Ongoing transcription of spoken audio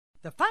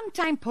The Fun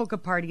Time Polka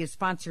Party is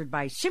sponsored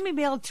by Shimmy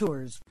Bell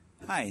Tours.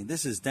 Hi,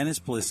 this is Dennis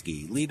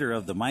Polisky, leader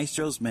of the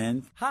Maestro's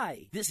Men.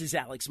 Hi, this is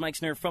Alex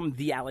Meixner from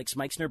the Alex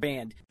Meixner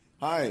Band.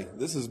 Hi,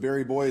 this is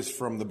Barry Boyce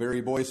from the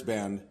Barry Boyce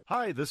Band.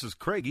 Hi, this is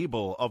Craig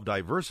Ebel of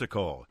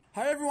Diversico.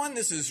 Hi, everyone.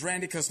 This is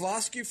Randy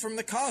Kozlowski from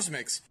the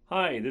Cosmics.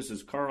 Hi, this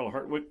is Carl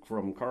Hartwick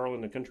from Carl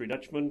and the Country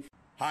Dutchman.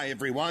 Hi,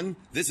 everyone.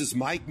 This is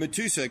Mike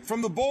Matusek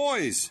from The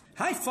Boys.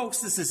 Hi,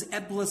 folks. This is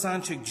Ed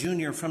Blazonczyk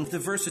Jr. from the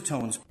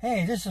Versatones.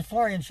 Hey, this is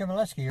Florian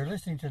Chmielewski. You're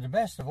listening to the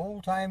best of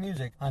old-time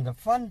music on the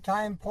Fun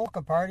Time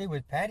Polka Party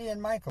with Patty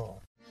and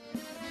Michael.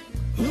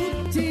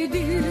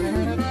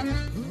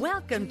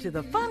 Welcome to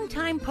the Fun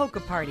Time Polka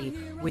Party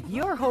with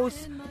your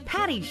hosts,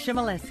 Patty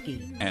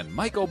Chmielewski and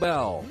Michael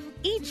Bell.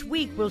 Each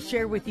week we'll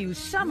share with you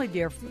some of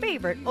your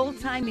favorite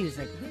old-time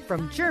music,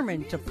 from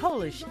German to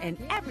Polish and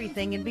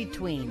everything in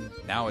between.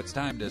 Now it's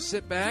time to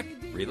sit back,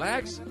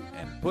 relax,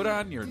 and put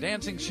on your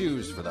dancing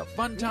shoes for the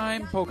Fun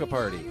Time Polka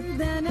Party.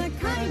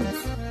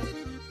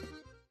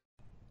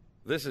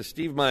 This is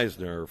Steve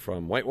Meisner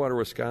from Whitewater,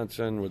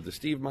 Wisconsin with the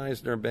Steve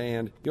Meisner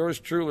Band. Yours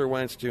truly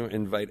wants to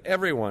invite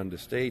everyone to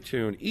stay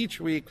tuned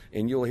each week,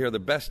 and you'll hear the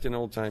best in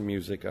old-time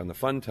music on the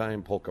Fun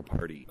Time Polka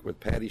Party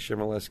with Patty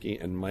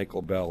Chmielewski and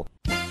Michael Bell.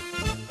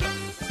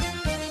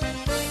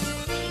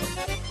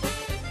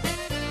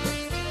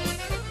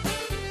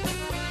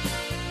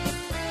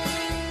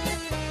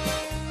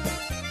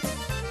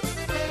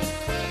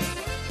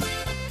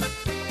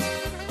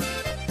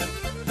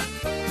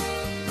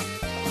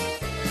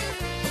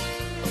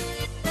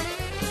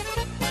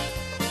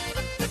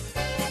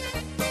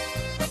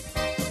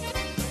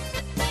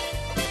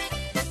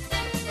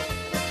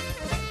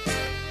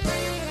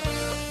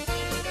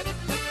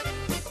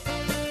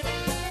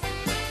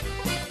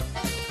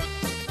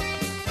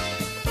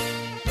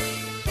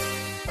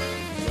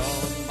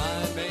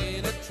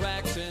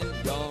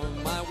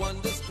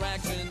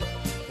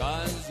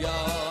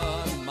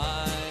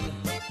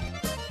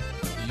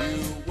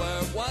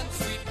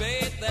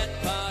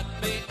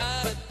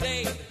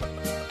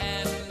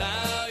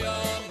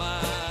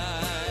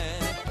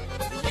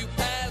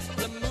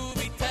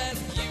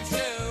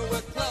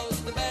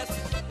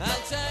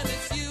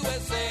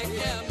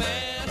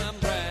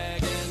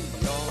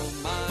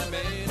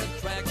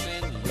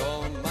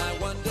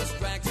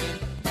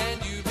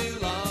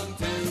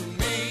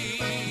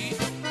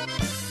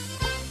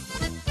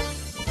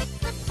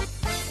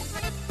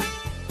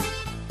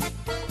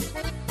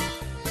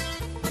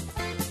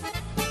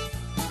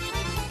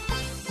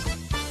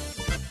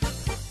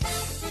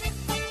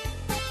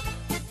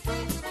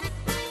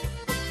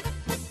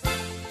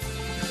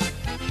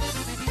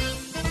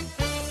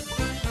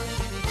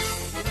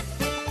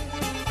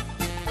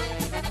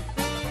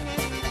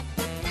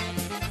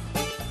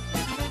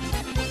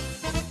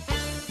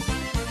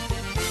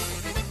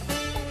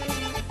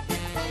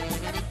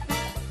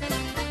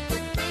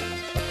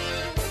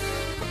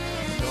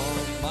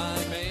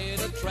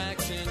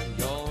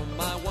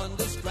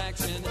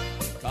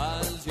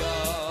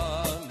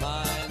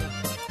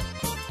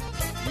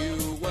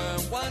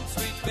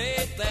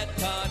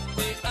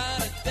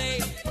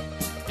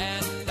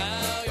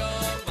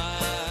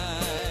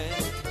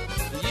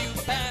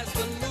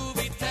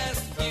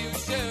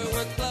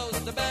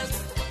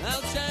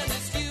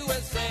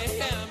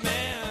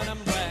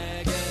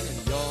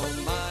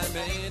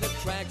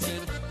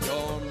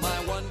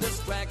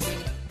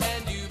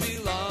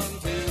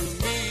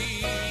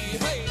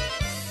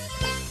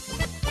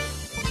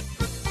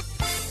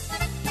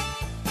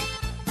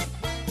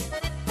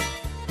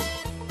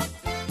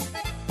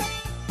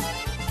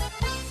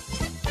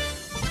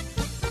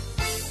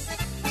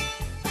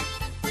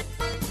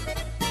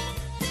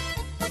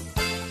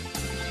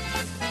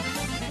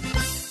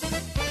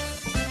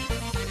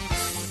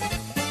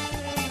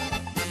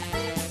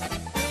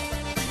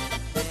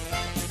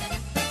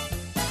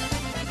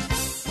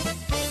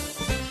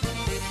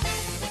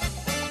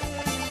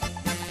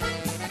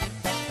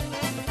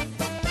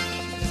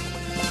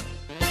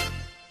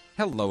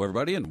 Hello,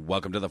 everybody, and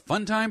welcome to the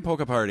Fun Time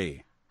Polka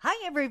Party.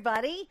 Hi,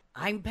 everybody.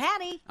 I'm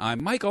Patty.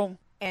 I'm Michael.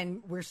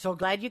 And we're so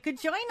glad you could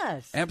join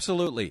us.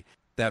 Absolutely.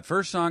 That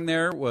first song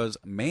there was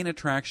Main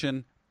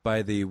Attraction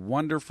by the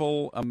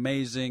wonderful,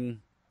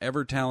 amazing,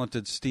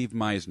 ever-talented Steve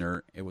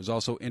Meisner. It was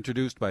also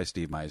introduced by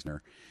Steve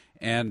Meisner.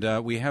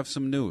 And we have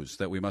some news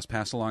that we must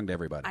pass along to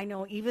everybody. I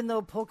know, even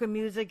though polka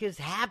music is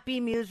happy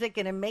music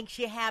and it makes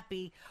you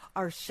happy,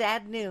 our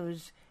sad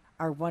news,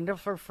 our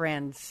wonderful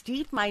friend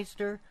Steve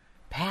Meisner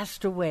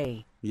passed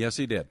away. Yes,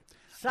 he did.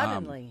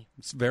 Suddenly.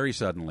 Very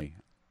suddenly.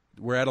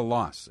 We're at a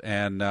loss,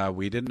 and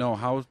we didn't know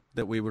how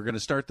that we were going to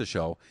start the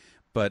show,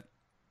 but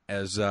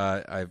as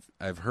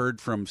I've heard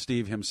from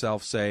Steve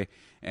himself say,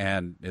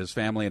 and his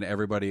family and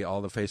everybody,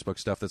 all the Facebook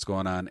stuff that's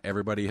going on,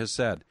 everybody has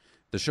said,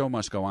 the show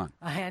must go on.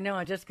 I know,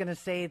 I'm just going to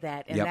say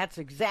that, and that's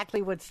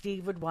exactly what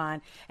Steve would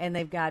want, and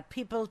they've got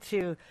people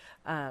to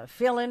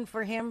fill in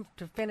for him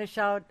to finish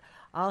out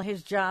all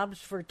his jobs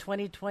for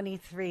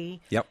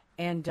 2023. Yep.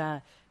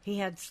 And he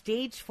had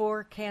stage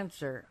 4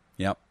 cancer.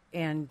 Yep.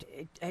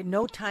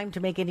 no time to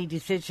make any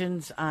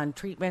decisions on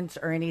treatments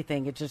or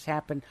anything. It just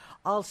happened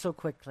all so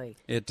quickly.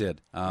 It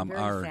did.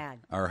 Very sad.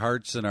 Our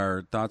hearts and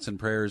our thoughts and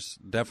prayers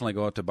definitely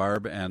go out to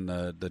Barb and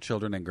the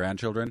children and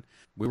grandchildren.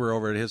 We were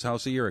over at his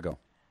house a year ago.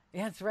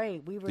 That's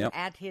right. We were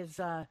at his,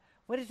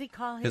 what does he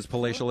call his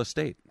palatial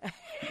estate?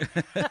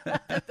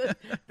 the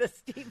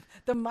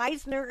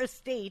Meisner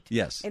estate.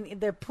 Yes. And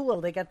their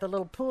pool. They got the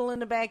little pool in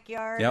the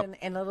backyard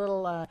and a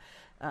little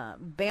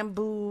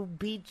bamboo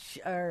beach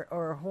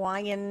or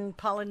Hawaiian,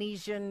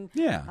 Polynesian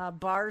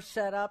bar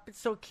set up. It's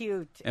so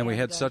cute. And we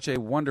had such a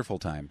wonderful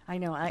time. I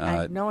know.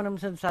 I've known him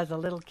since I was a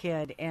little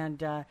kid,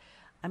 and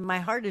my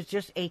heart is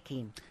just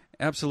aching.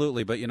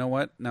 Absolutely. But you know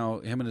what? Now,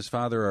 him and his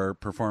father are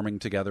performing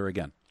together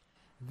again.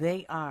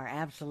 They are,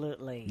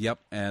 absolutely. Yep,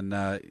 and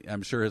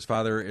I'm sure his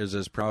father is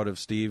as proud of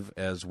Steve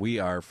as we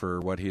are for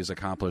what he's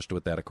accomplished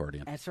with that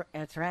accordion.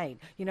 That's right.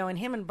 You know, and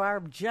him and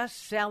Barb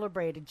just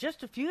celebrated,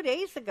 just a few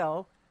days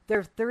ago,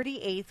 their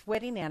 38th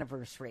wedding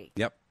anniversary.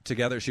 Yep,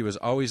 together. She was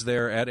always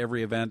there at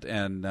every event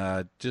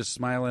and just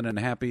smiling and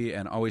happy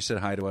and always said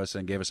hi to us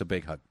and gave us a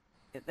big hug.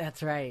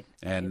 That's right.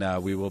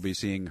 And we will be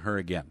seeing her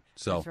again.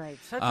 So that's right.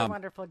 Such a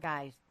wonderful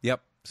guy.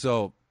 Yep.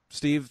 So,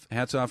 Steve,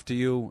 hats off to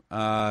you.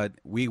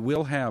 We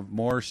will have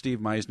more Steve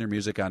Meisner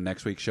music on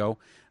next week's show.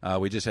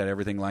 We just had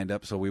everything lined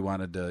up, so we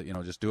wanted to,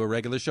 just do a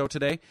regular show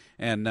today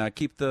and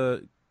keep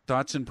the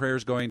thoughts and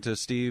prayers going to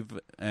Steve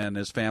and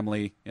his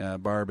family,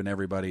 Barb and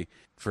everybody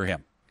for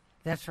him.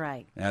 That's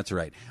right. That's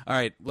right. All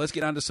right, let's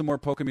get on to some more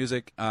polka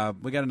music.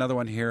 We got another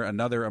one here,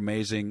 another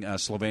amazing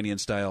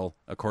Slovenian-style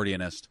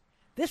accordionist.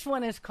 This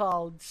one is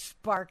called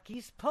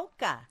Sparky's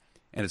Polka.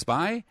 And it's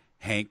by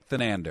Hank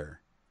Thanander.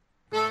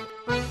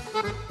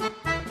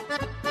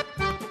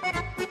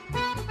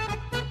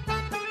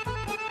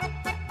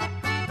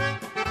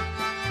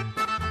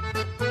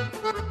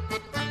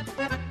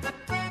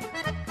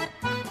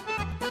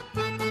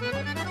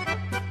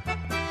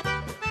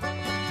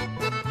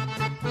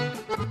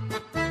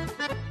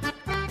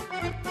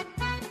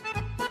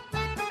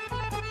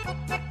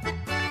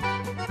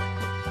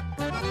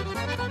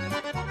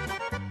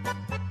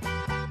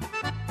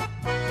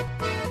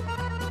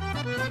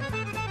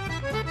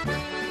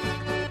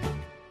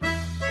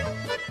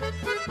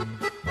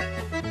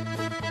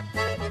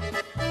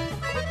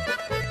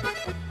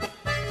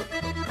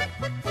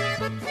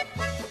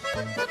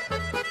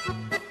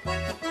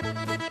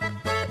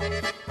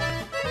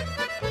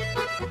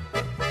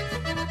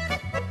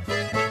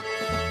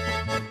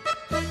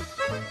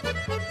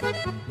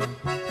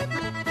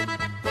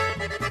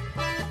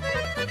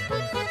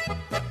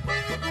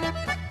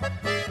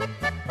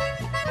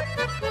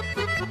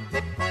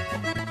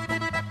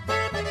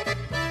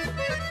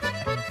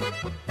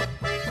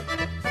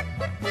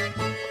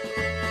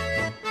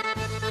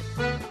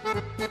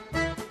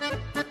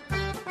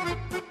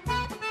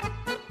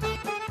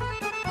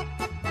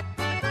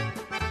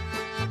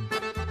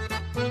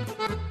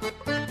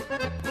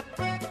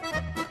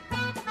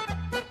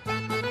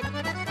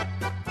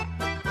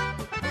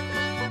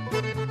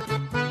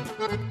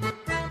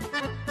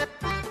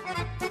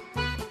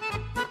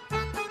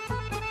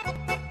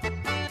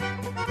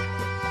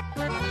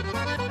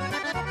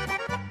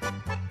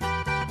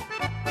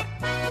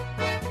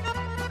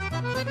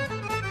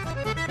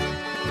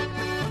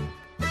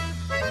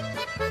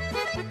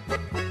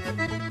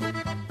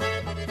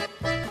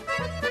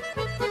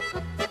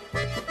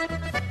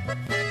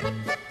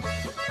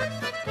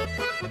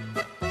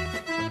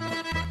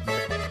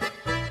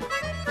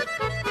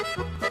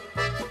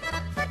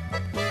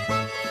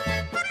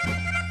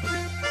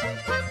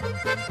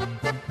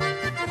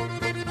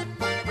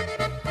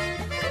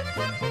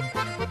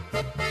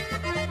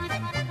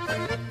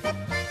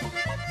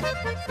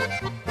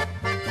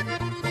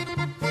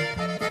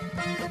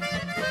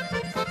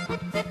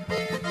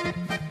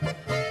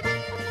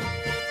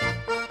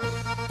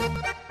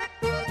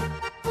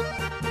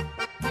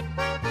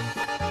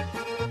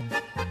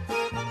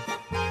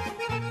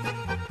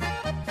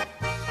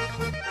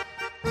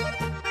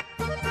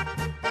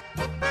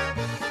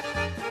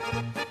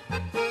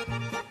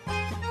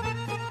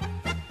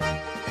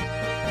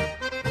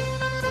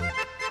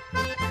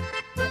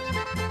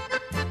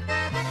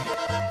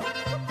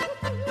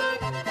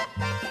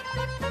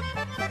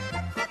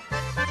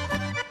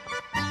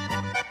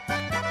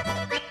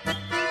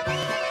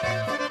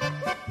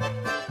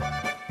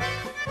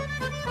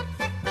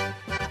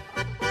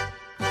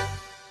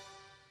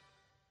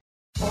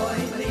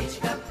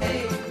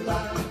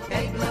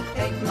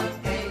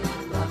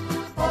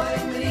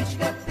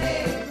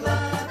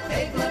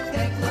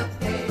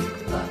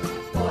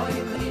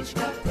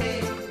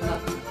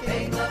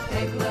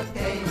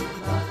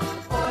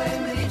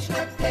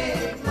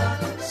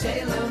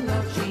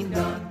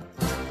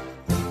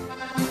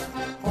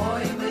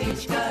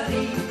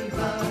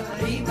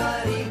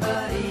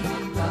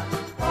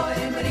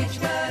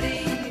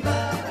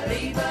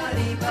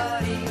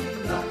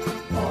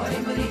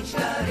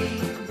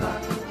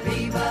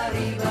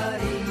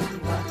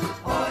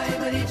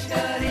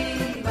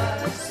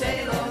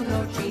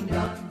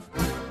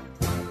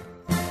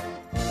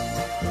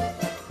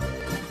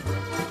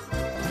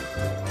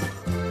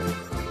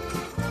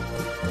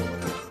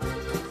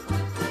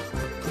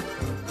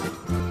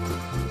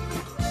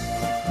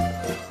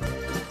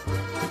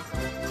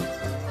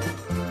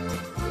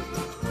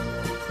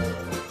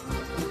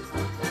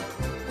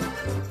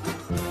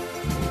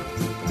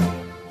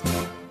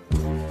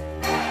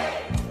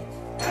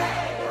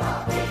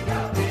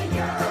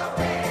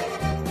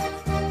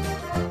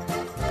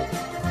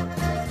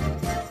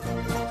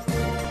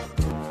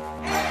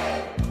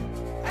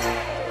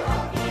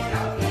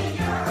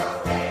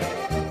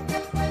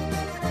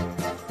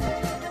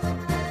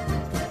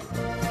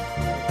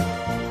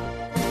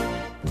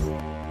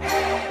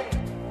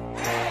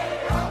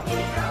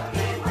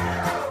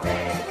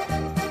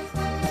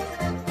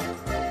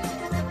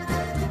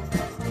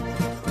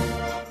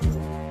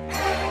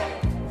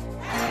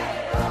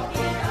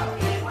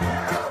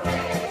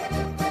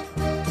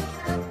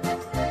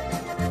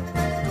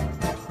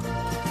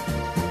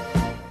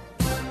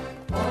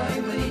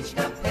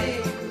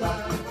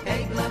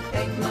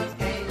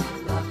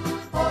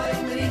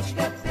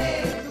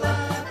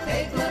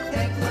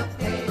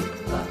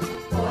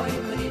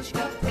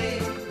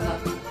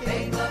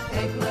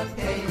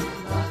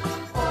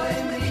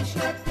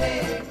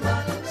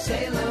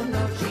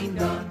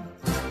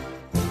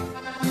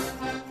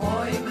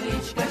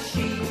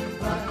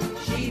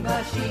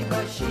 Shiva,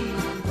 Shiva,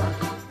 Shiva.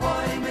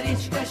 Oi,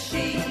 Marichka,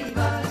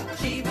 Shiva,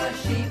 Shiva,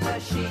 Shiva,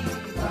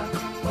 Shiva.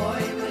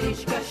 Oi,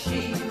 Marichka,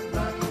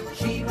 Shiva,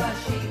 Shiva,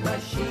 Shiva,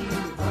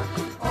 Shiva.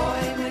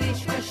 Oi,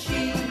 Marichka,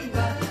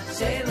 Shiva,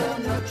 Selo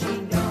no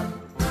Chingon.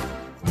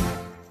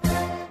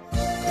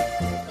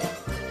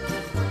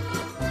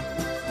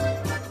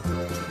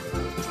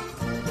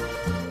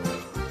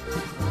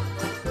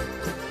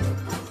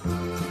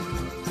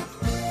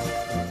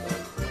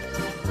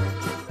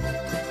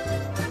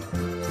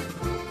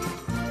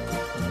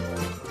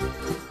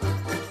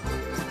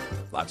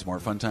 Lots more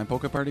Fun Time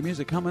Polka Party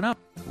music coming up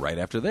right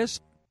after this.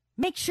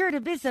 Make sure to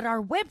visit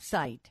our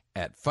website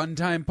at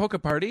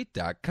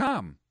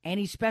funtimepolkaparty.com.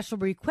 Any special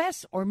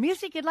requests or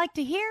music you'd like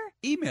to hear?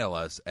 Email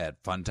us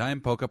at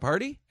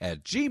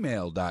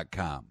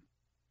funtimepolkaparty@gmail.com.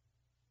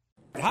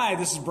 Hi,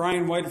 this is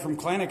Brian White from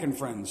Klanik and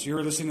Friends.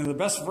 You're listening to the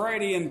best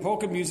variety in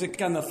polka music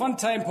on the Fun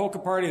Time Polka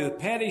Party with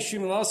Patty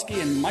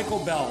Shumilowski and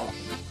Michael Bell.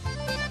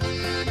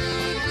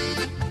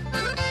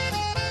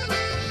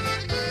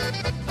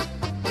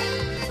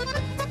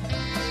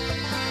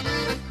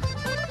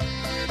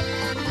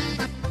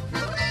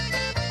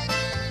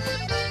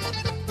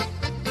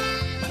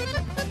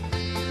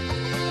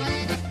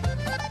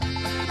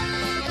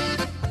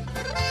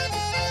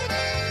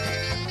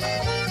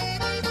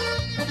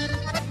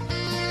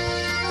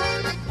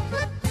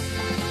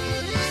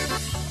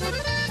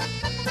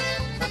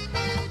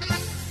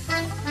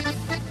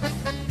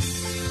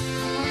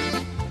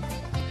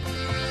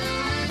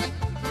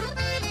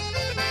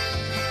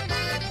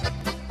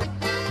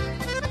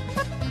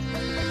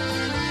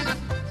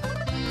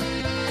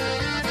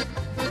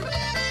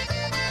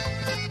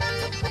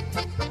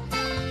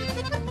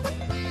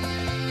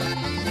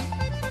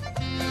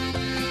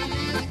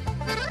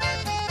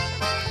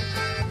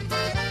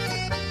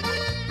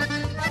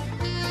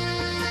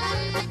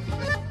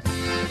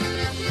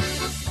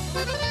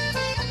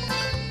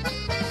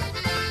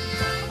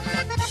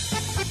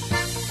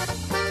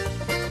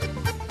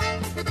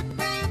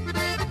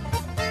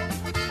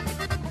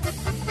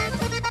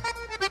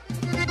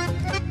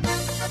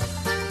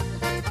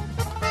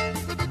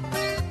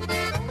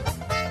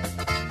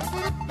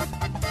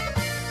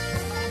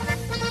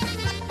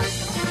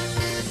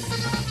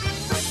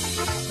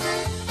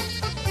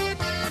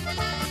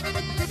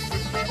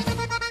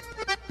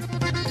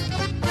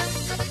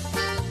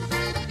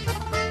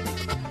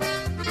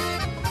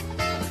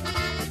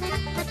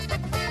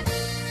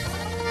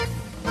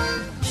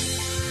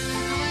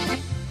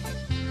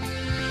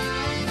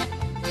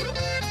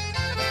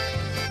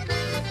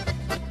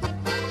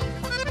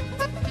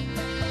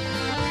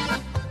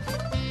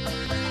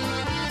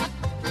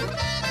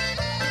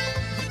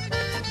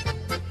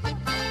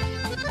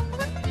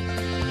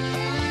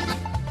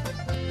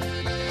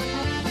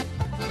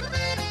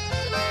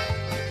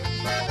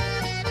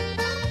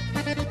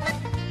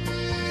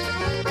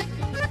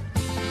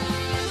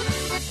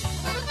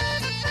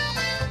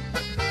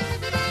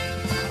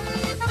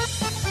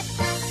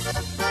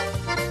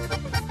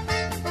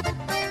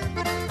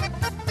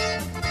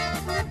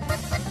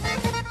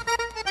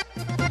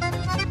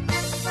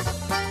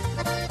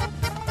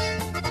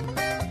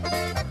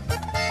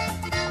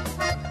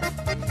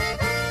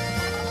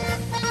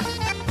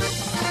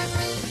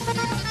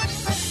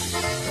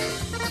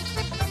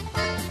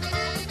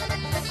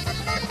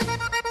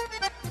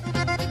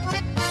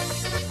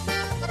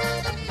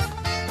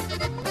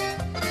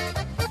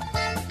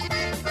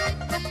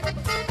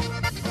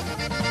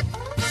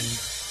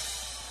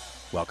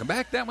 Welcome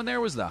back. That one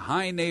there was the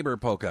High Neighbor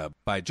Polka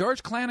by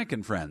George Klanik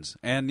and Friends.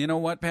 And you know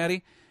what,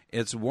 Patty?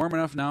 It's warm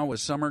enough now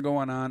with summer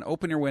going on.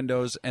 Open your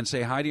windows and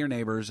say hi to your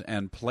neighbors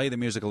and play the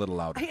music a little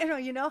louder.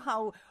 You know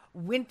how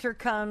winter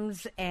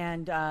comes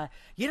and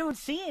you don't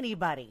see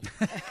anybody.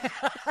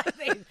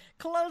 They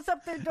close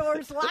up their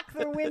doors, lock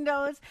their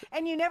windows,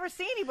 and you never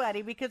see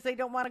anybody because they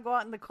don't want to go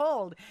out in the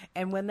cold.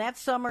 And when that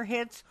summer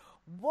hits,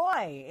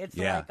 boy, it's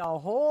like a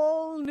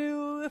whole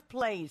new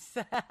place.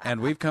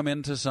 And we've come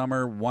into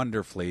summer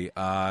wonderfully.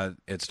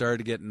 It started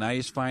to get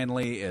nice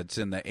finally. It's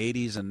in the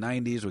 80s and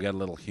 90s. We got a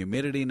little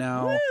humidity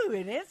now. Woo,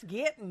 and it's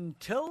getting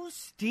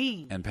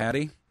toasty. And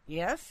Patty?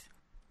 Yes?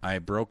 I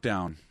broke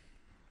down.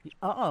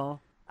 Uh-oh.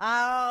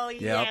 Oh,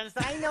 Yep. yes,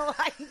 I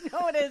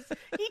noticed.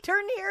 He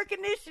turned the air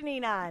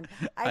conditioning on.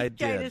 I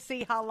try to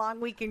see how long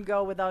we can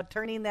go without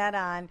turning that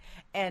on,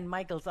 and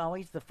Michael's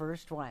always the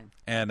first one.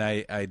 And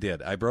I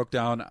did. I broke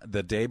down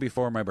the day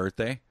before my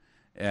birthday,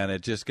 and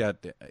it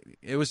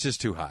was just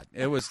too hot.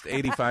 It was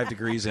 85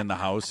 degrees in the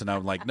house, and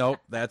I'm like, nope,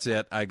 that's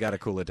it. I got to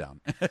cool it down.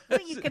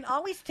 Well, you can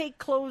always take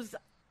clothes.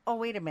 Oh,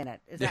 wait a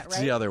minute. Is that right? It's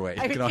the other way.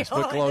 You can always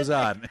put clothes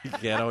on. You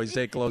can't always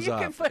take clothes off.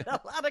 You can put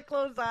a lot of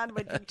clothes on,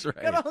 but you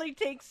can only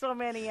take so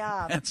many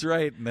off. That's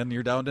right. And then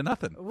you're down to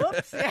nothing.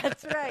 Whoops.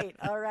 That's right.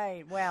 All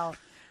right. Well,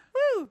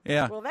 woo.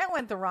 Yeah. Well, that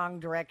went the wrong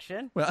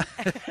direction. Well,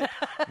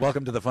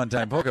 welcome to the Fun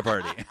Time Polka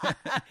Party.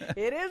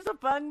 It is a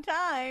fun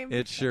time.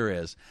 It sure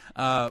is.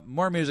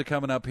 More music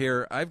coming up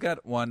here. I've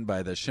got one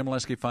by the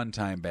Shimoleski Fun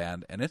Time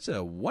Band, and it's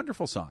a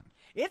wonderful song.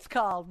 It's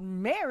called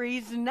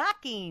Mary's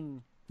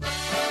Knocking.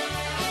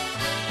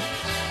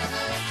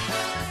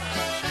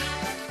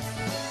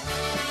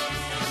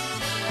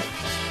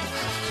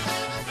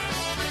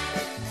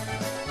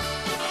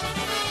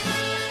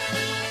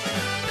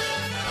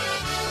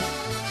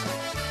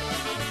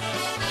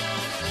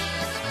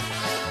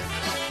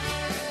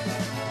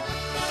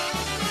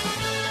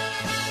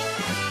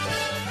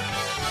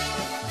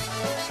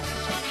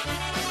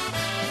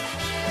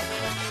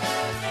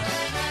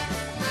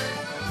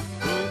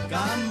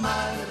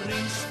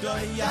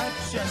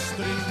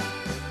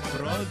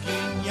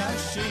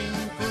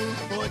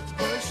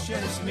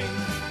 przez mi.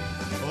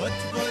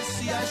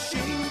 Otwórz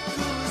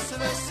Jasinku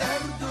swe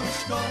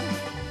serduszko,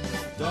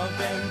 do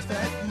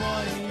wędrek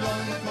moją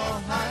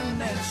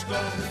kochaneczko.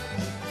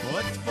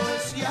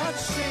 Otwórz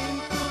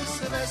Jasinku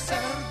swe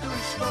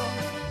serduszko,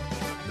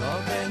 do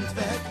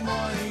wędrek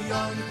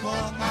moją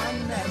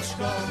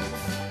kochaneczko.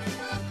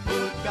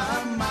 Puka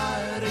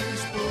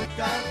Maryś,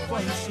 puka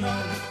głośno,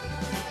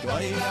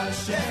 twoja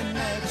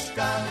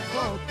sieneczka,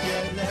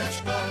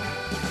 popieleczko.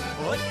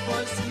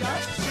 Otwórz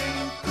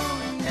Jasinku,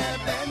 nie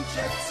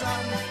będzie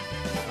sam,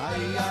 a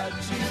ja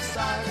ci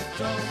za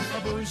to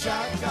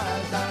buziaka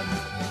dam.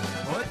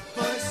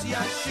 Otwórz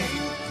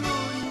Jasinku,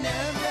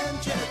 nie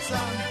będzie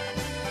sam,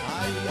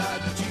 a ja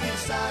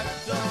ci za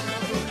to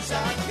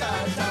buziaka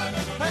dam.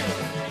 Hej!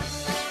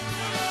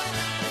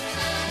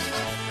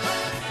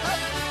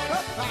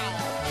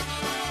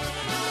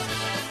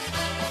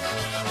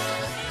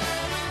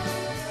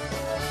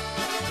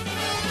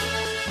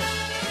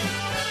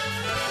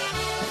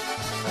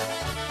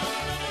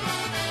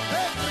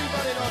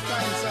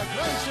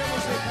 Tańcie,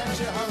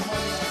 muzykancie,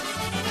 harmonia.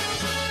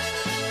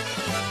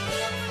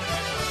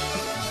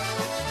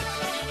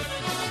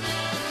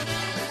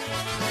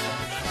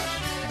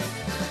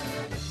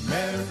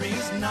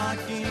 Mary's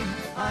knocking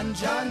on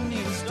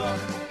Johnny's door.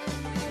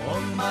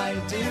 Oh, my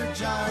dear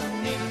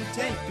Johnny,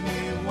 take me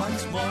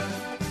once more.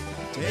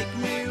 Take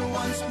me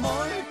once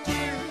more,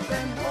 dear,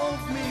 then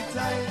hold me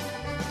tight,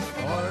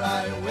 or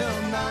I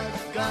will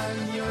knock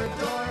on your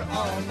door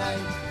all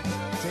night.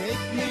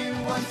 Take me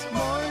once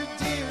more,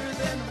 dear,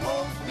 then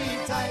hold me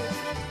tight,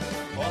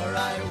 or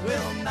I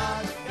will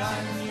knock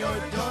on your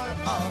door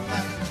all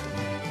night.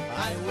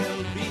 I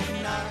will be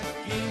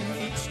knocking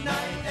each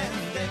night and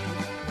day,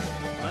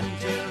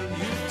 until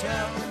you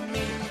tell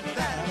me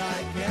that I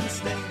can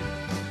stay,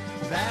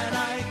 that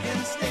I can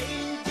stay,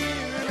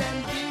 dear, and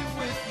be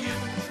with you,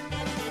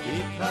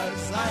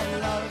 because I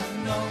love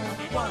no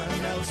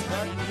one else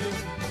but you,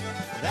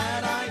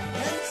 that I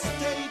can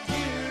stay,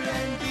 dear,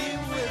 and be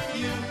with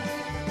you,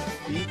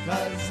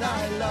 because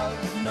I love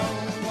no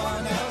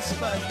one else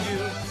but you.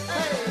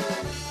 Hey!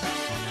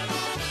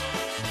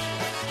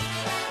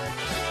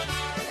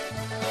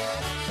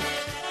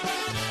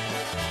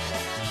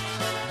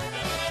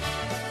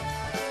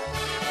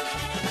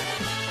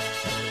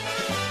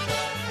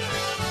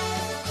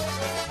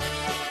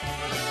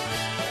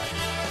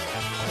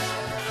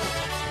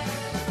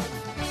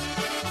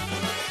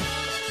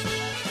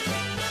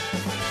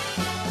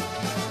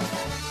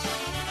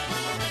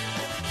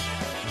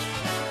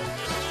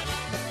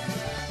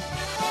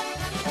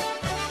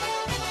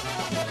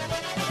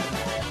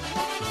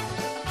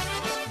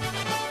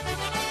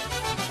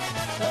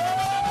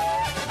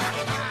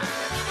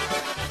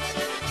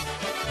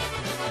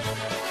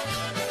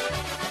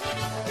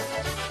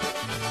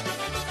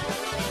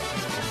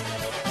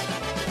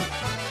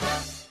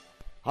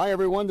 Hi,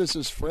 everyone. This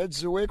is Fred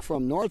Zewick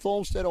from North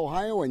Olmsted,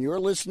 Ohio, and you're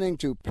listening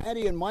to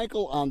Patty and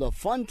Michael on the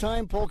Fun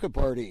Time Polka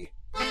Party.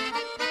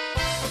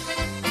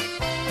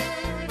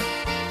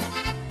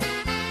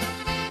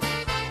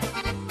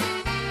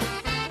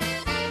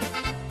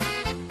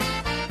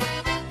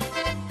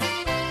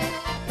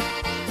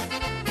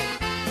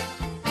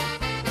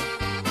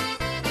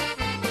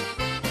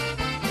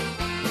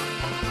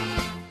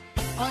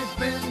 I've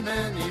been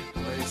many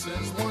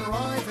places where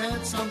I've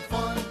had some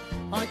fun.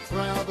 I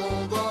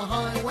traveled the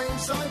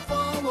highways, I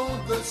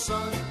followed the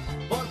sun.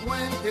 But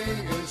when day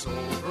is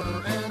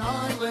over and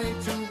I lay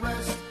to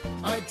rest,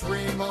 I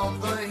dream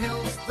of the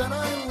hills that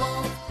I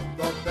love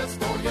the best.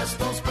 Oh yes,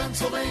 those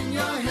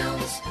Pennsylvania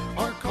hills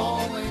are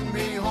calling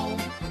me home.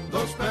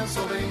 Those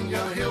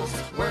Pennsylvania hills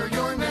where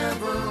you're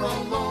never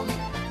alone.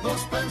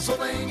 Those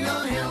Pennsylvania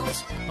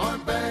hills are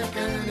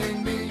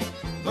beckoning me.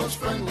 Those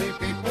friendly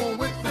people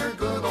with their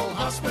good old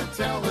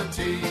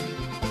hospitality.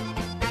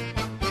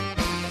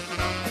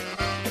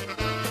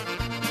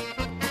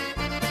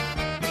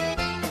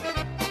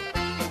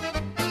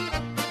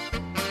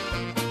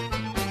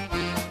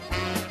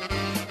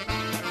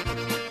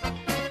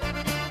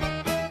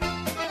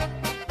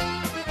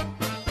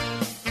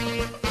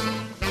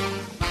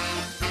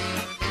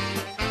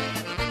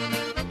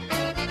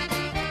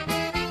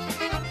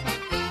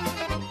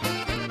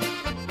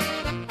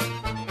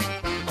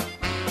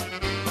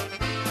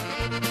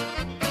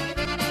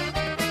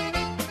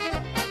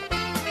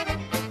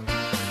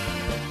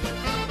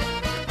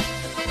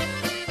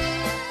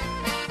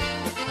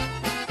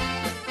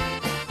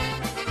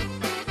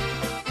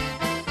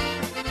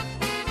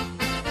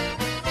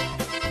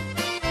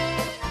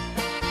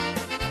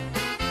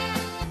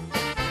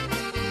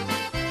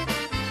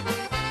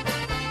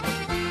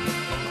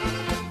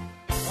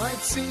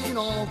 Seen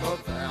all the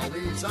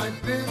valleys,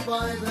 I've been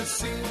by the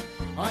sea,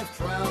 I've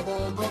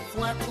traveled the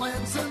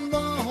flatlands and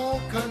the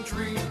whole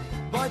country,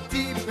 but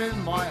deep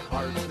in my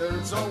heart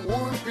there's a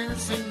warm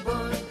piercing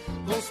burn.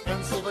 Those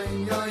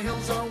Pennsylvania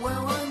hills are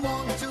where I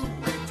long to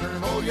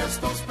return. Oh yes,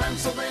 those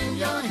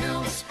Pennsylvania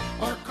hills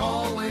are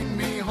calling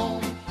me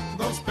home.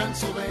 Those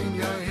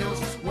Pennsylvania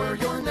hills where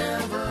you're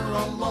never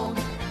alone.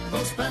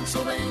 Those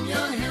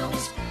Pennsylvania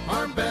hills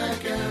are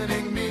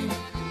beckoning me.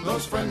 Those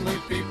those friendly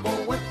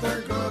people with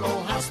their good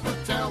old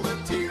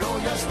hospitality.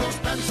 Oh yes, those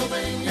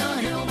Pennsylvania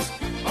hills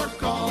are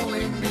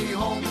calling me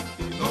home.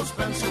 Those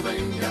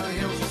Pennsylvania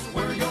hills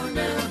where you're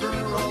never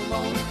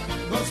alone.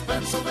 Those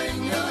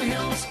Pennsylvania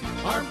hills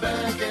are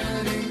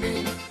beckoning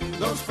me.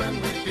 Those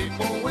friendly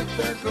people with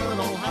their good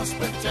old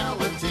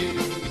hospitality.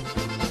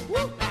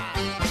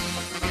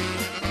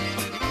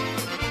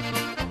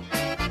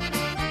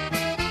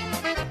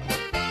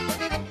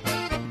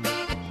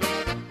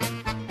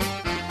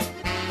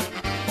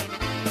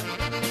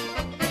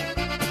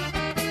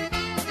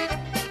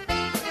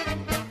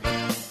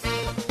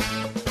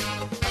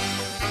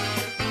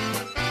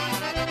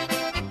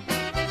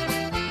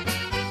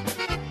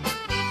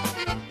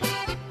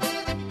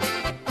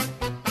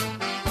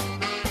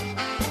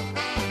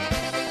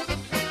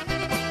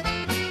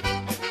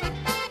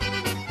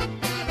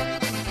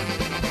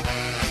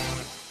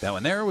 That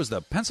one there was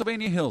the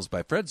Pennsylvania Hills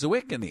by Fred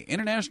Zwick and the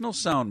International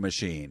Sound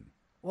Machine.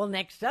 Well,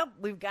 next up,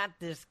 we've got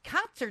this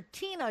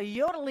concertina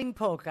yodeling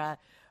polka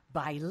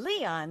by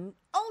Leon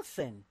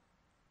Olson.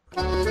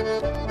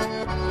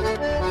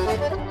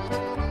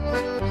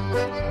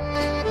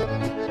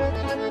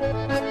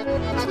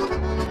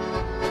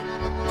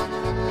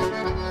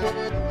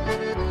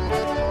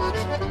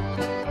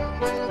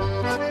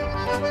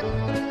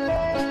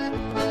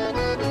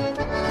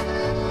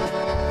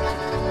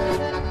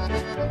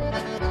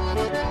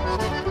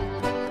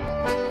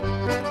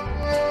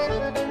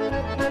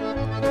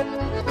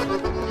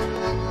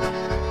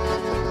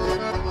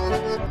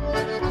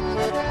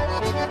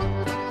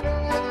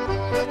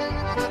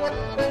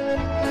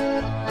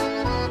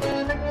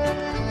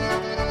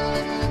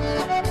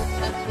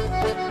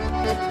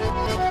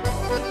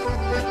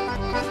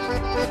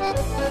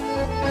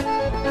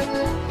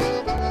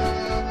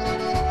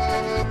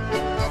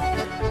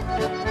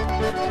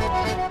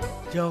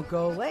 Don't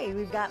go away.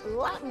 We've got a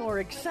lot more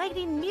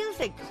exciting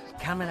music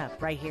coming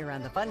up right here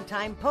on the Fun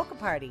Time Polka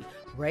Party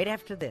right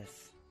after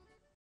this.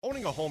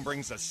 Owning a home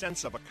brings a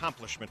sense of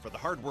accomplishment for the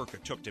hard work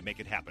it took to make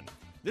it happen.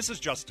 This is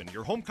Justin,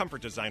 your home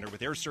comfort designer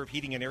with AirServe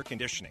Heating and Air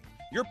Conditioning.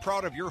 You're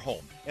proud of your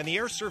home, and the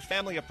AirServe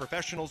family of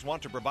professionals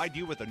want to provide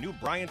you with a new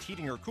Bryant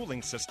heating or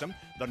cooling system,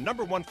 the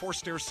 #1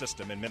 4-stair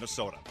system in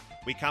Minnesota.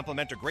 We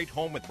complement a great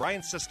home with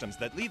Bryant systems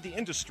that lead the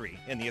industry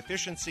in the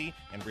efficiency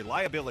and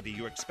reliability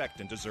you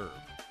expect and deserve.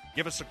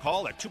 Give us a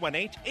call at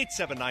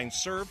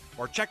 218-879-SERVE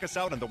or check us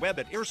out on the web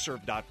at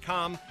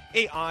airserve.com,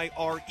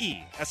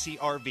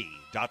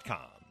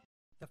 AIRESERV.com.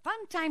 The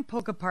Fun Time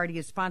Polka Party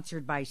is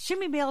sponsored by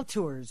Shimmy Bell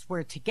Tours,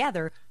 where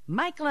together,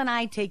 Michael and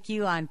I take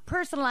you on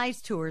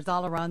personalized tours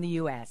all around the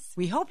U.S.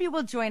 We hope you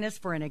will join us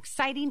for an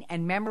exciting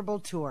and memorable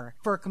tour.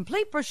 For a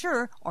complete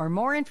brochure or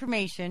more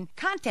information,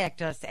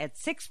 contact us at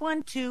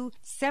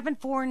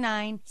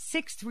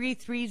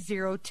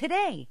 612-749-6330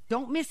 today.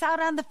 Don't miss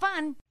out on the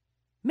fun.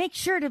 Make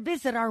sure to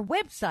visit our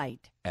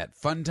website at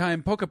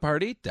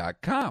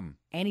funtimepolkaparty.com.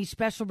 Any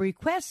special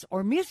requests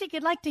or music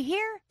you'd like to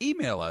hear?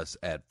 Email us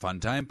at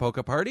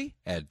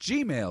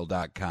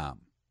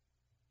funtimepolkaparty@gmail.com.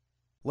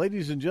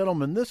 Ladies and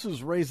gentlemen, this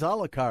is Ray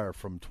Zalakar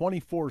from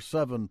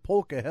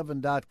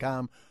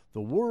 247polkaheaven.com, the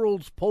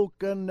world's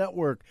polka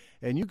network,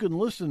 and you can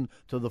listen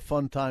to the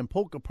Fun Time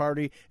Polka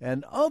Party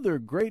and other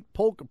great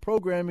polka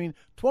programming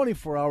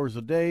 24 hours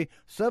a day,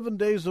 7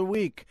 days a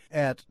week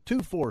at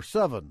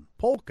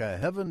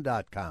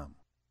 247polkaheaven.com.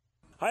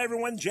 Hi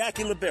everyone,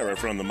 Jackie Libera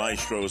from the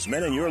Maestro's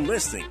Men, and you're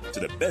listening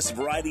to the best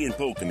variety in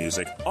polka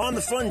music on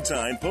the Fun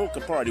Time Polka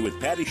Party with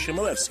Patty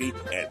Chmielewski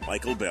and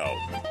Michael Bell.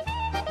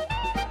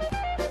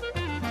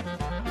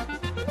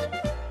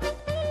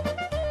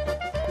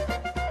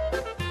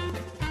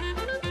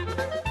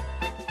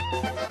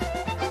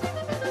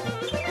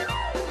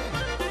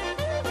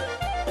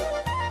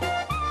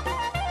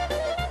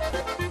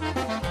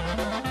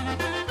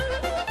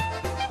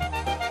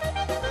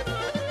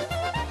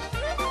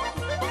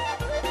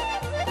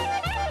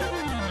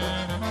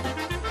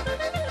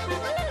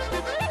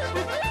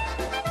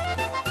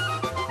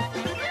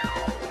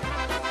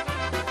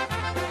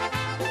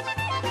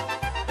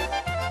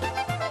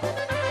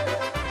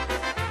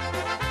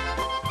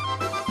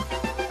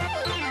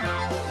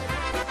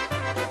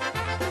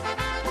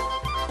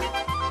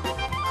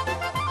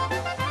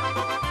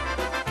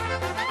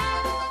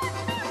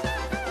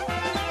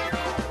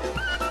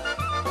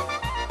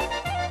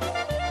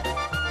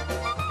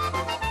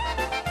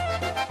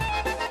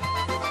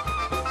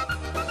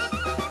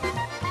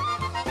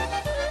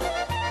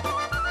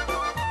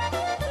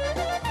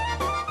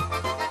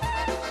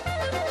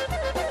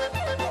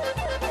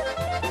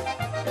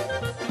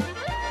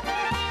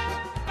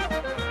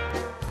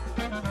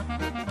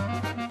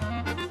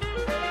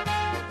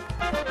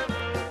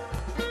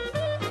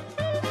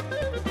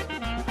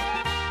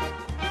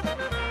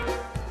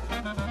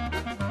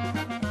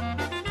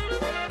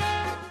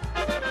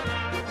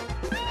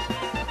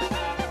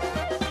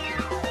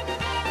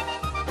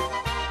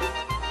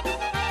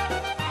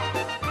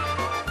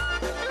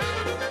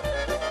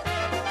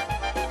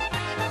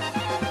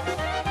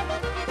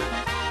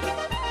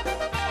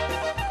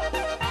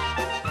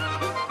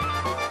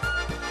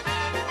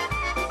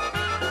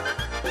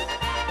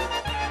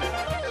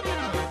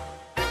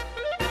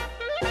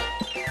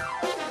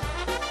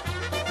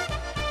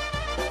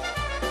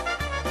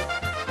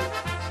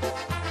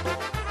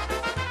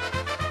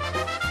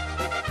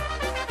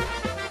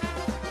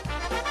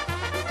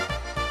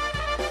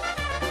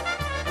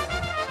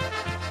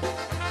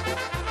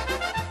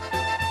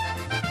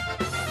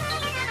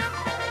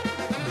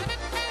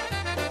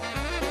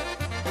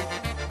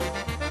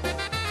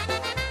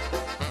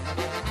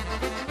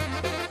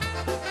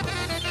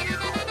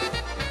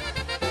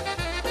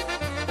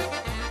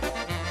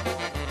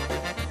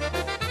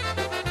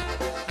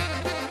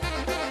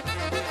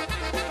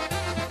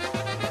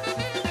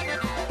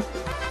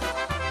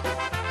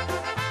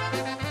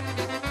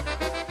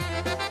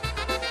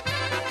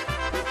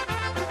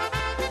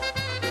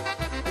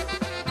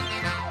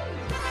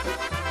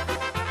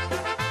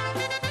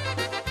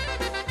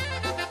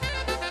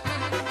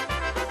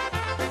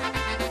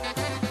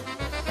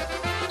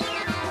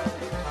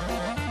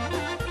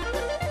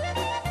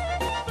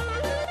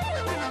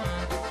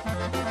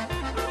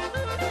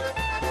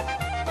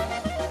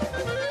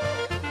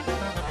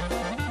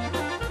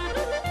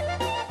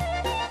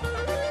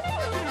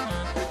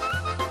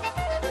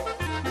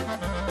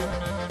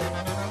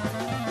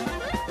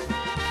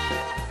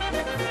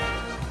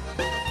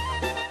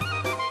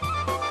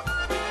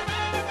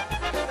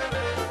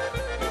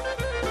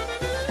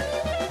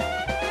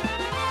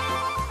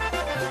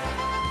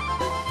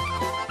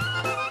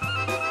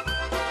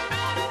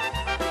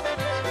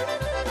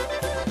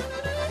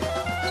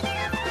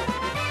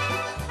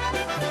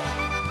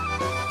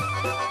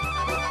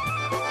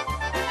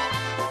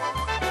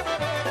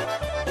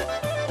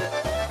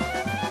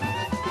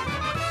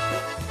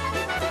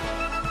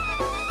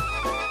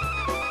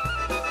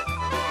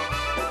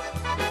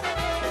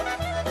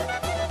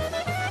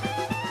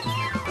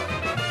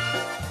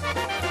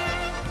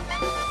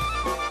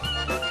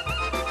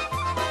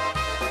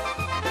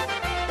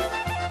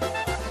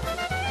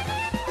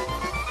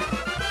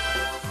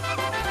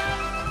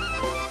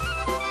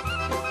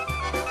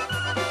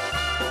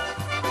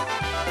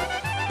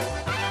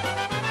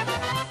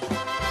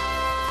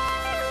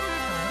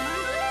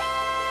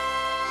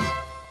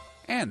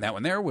 And that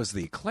one there was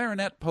the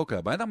Clarinet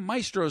Polka by the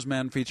Maestros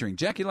Men featuring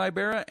Jackie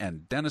Libera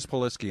and Dennis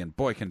Polisky. And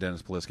boy, can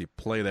Dennis Polisky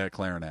play that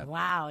clarinet.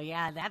 Wow,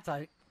 yeah, that's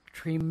a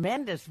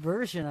tremendous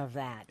version of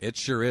that. It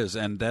sure is,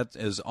 and that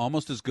is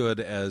almost as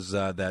good as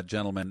that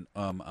gentleman,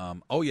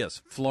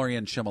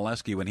 Florian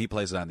Chmielewski when he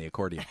plays it on the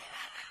accordion.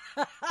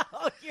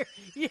 Oh,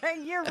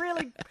 you're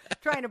really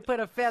trying to put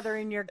a feather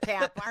in your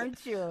cap,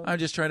 aren't you? I'm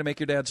just trying to make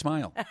your dad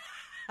smile.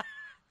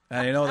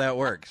 And I know that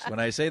works.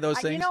 When I say those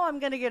things... You know I'm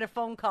going to get a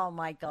phone call,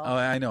 Michael. Oh,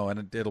 I know,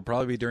 and it'll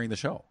probably be during the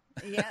show.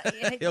 Yeah,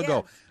 He'll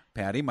go,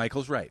 Patty,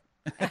 Michael's right.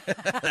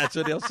 That's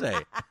what he'll say.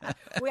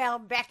 Well,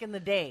 back in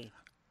the day.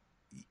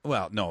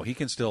 Well, no, he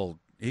can still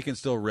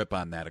rip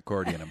on that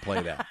accordion and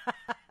play that.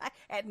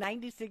 At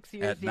 96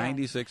 years At young.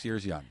 96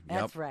 years young.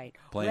 That's right.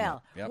 Playing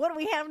well, it. Yep. What do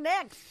we have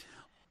next?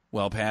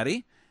 Well,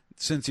 Patty,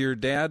 since your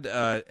dad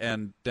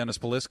and Dennis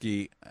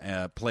Polisky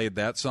played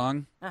that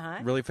song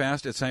really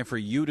fast, it's time for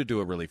you to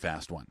do a really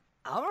fast one.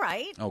 All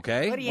right.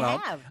 Okay. What do you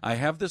have? I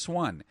have this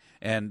one,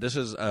 and this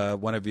is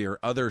one of your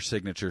other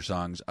signature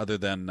songs other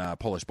than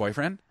Polish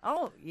Boyfriend.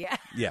 Oh, yeah.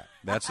 Yeah,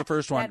 that's the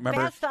first one.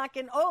 Remember? Fast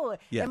talking. Oh,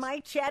 yes. Am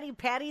I Chatty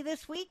Patty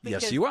this week? Yes,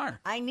 Because you are.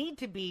 I need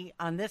to be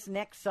on this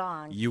next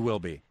song. You will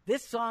be.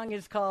 This song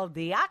is called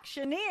The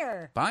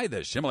Auctioneer. By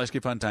the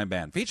Chmielewski Funtime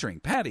Band, featuring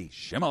Patty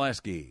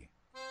Chmielewski.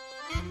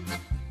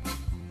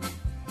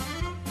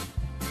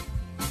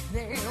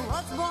 There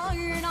was a boy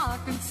in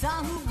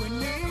Arkansas who would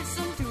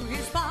listen to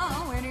his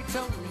pa when he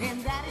told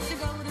him that he should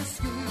go to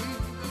school.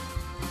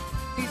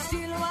 He'd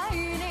steal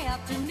away in the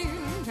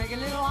afternoon, take a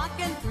little walk,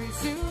 and pretty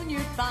soon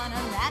you'd find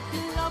him at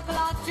the local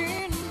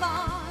auction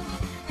barn.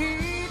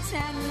 He'd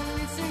stand and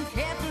listen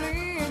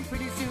carefully, and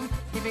pretty soon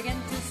he began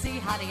to see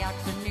how the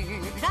auctioneer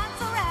danced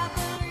so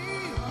rapidly.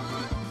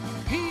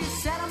 He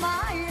said, "Am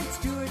I? It's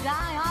do or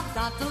die. I've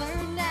got to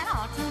learn that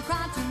auction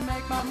cry to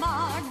make my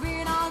mark, be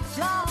an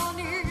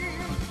auctioneer."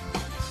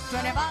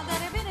 25 that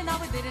I bid and now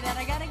we did it, and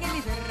I gotta give me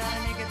the run,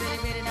 make it the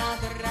bid and now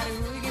the run,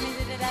 give me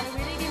the run,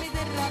 give me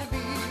the run, be.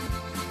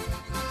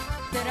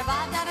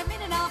 25 that I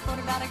bid and now for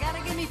that I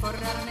gotta give me for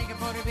run, make it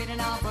for a bid and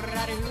now for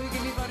run,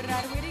 give me for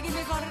run, give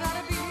me for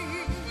run, be.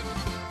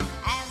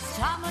 As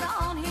time went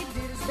on, he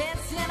did his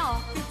best, and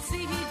all could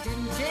see he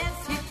didn't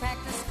jest. He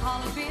practiced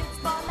calling bids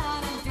by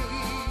night and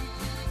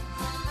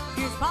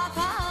day. His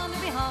part-time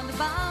behind the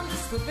bound,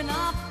 just scooping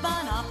up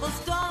an apple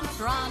storm,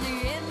 trying to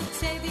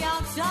imitate the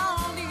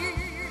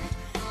auctioneer.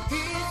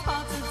 His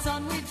sponsored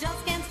son, we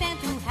just can't stand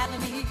to have a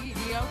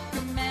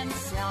mediocre man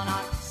sell an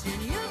auction.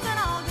 Use an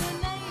all good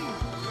name.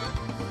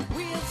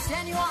 We'll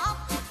send you off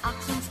to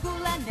auction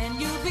school, and then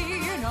you'll be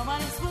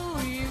nobody's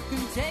fool. You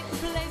can take a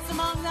place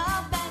among the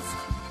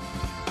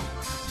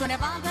best.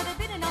 25 that I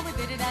bid and now we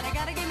did it, that I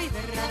gotta give me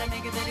the rudder,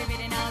 make it that I bid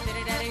and now did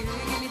it, that I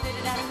give me the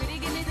rudder,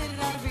 give me the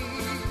rudder.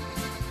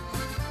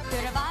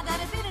 25 that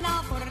I bid and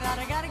now for a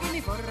rudder, gotta give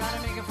me for a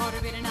rudder, make it for a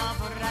bid and now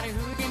for a rudder,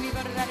 give me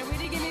for a rudder,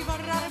 give me for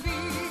a rudder.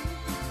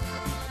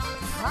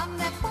 From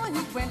that boy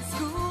who went to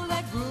school,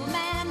 that grew a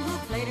man who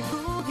played it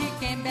cool. He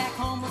came back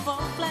home with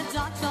full-fledged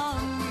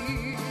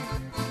auctioneer.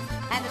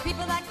 And the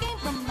people that came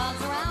from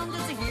miles around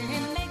just to hear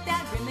him make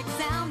that rhythmic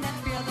sound that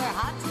filled their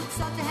hearts with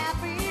such a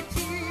happy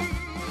cheer.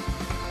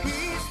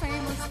 His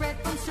fame was spread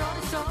from shore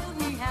to shore.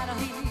 He had a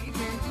heat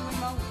been doing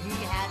more. He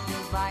had to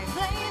buy a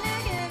plane to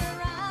get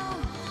around.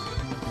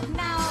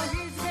 Now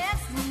he's the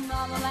best in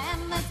all the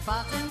land. Let's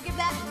pause and give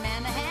that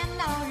man a hand.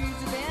 Now he's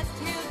the best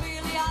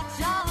hillbilly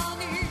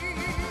auctioneer.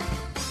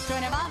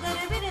 25 that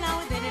I bid and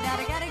now we did it,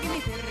 I gotta give me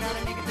the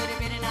rudder, make it to the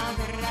bid and now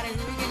the rudder,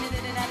 who give me the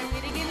rudder,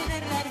 give me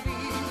the rudder, be.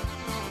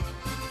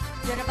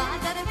 25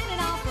 that I bid and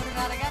now for the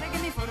rudder, gotta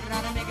give me for the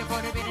rudder, make it for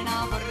the bid and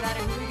now for the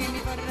rudder, who give me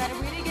for the rudder,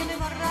 give me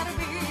for the rudder,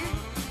 be.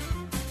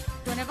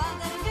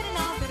 25 that I bid and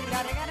now for the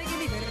rudder, gotta give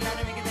me the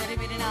rudder, make it to the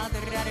bid and now the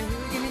rudder, who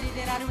give me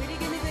the rudder,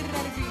 give me the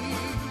rudder, be.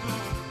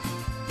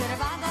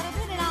 25 that I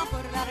bid and now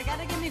for the rudder,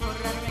 gotta give me for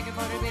the rudder, make it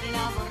for the bid and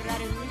now for the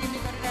rudder, who give me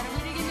for the rudder,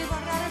 give me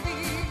for the rudder, be.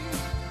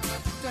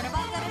 25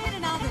 that I bid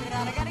and now the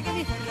rudder, gotta give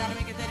me for the rudder,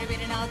 make it to the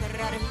bid and now the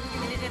rudder, who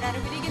give me the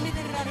rudder, give me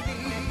the rudder, be.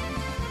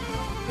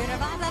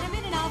 25 that I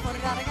bid and now for the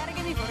rudder, gotta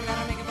give me for the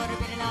rudder, make it for the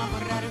bid and now for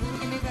the rudder, who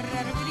give me for the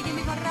rudder, give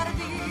me for the rudder,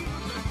 be.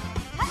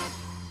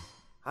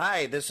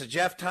 Hi, this is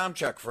Jeff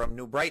Tomchuk from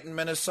New Brighton,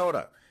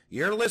 Minnesota.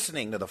 You're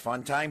listening to the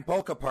Funtime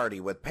Polka Party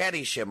with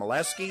Patty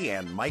Chmielewski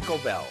and Michael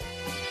Bell.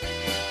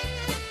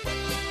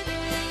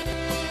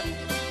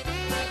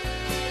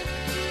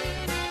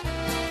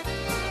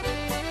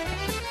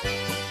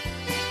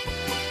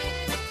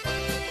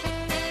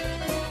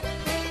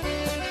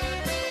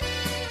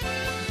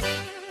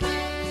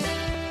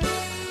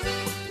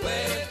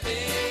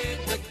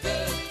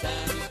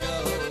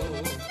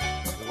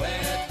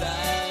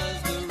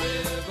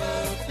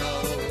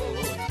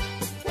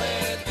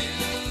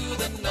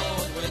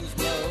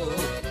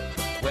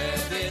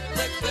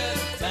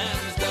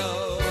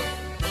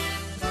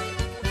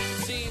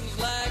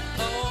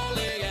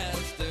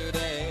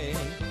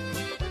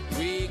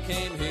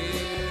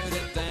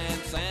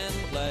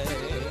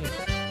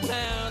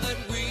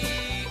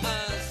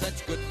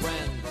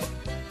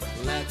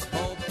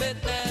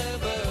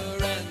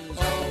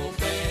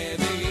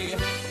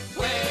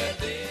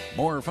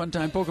 more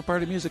Funtime Polka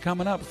Party music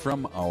coming up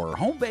from our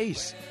home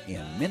base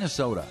in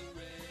Minnesota.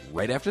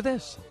 Right after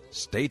this,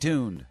 stay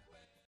tuned.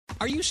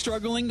 Are you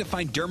struggling to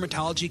find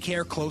dermatology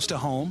care close to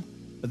home?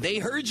 They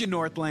heard you,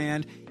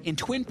 Northland. And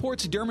Twin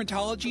Ports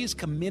Dermatology is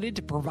committed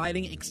to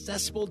providing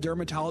accessible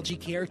dermatology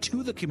care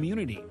to the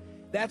community.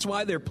 That's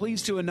why they're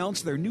pleased to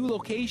announce their new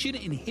location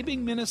in Hibbing,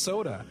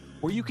 Minnesota,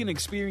 where you can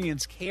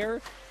experience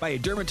care by a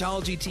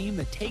dermatology team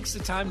that takes the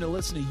time to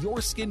listen to your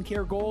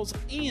skincare goals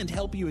and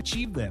help you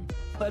achieve them.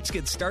 Let's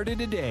get started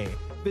today.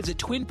 Visit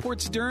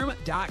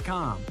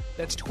twinportsderm.com.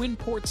 That's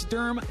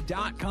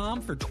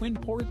twinportsderm.com for Twin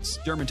Ports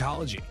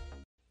Dermatology.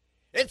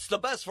 It's the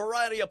best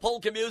variety of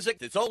polka music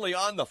that's only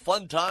on the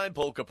Funtime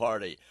Polka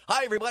Party.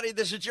 Hi, everybody.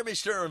 This is Jimmy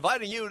Sturr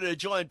inviting you to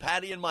join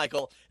Patty and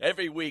Michael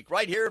every week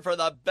right here for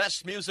the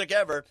best music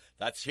ever.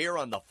 That's here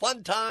on the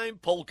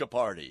Funtime Polka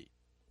Party.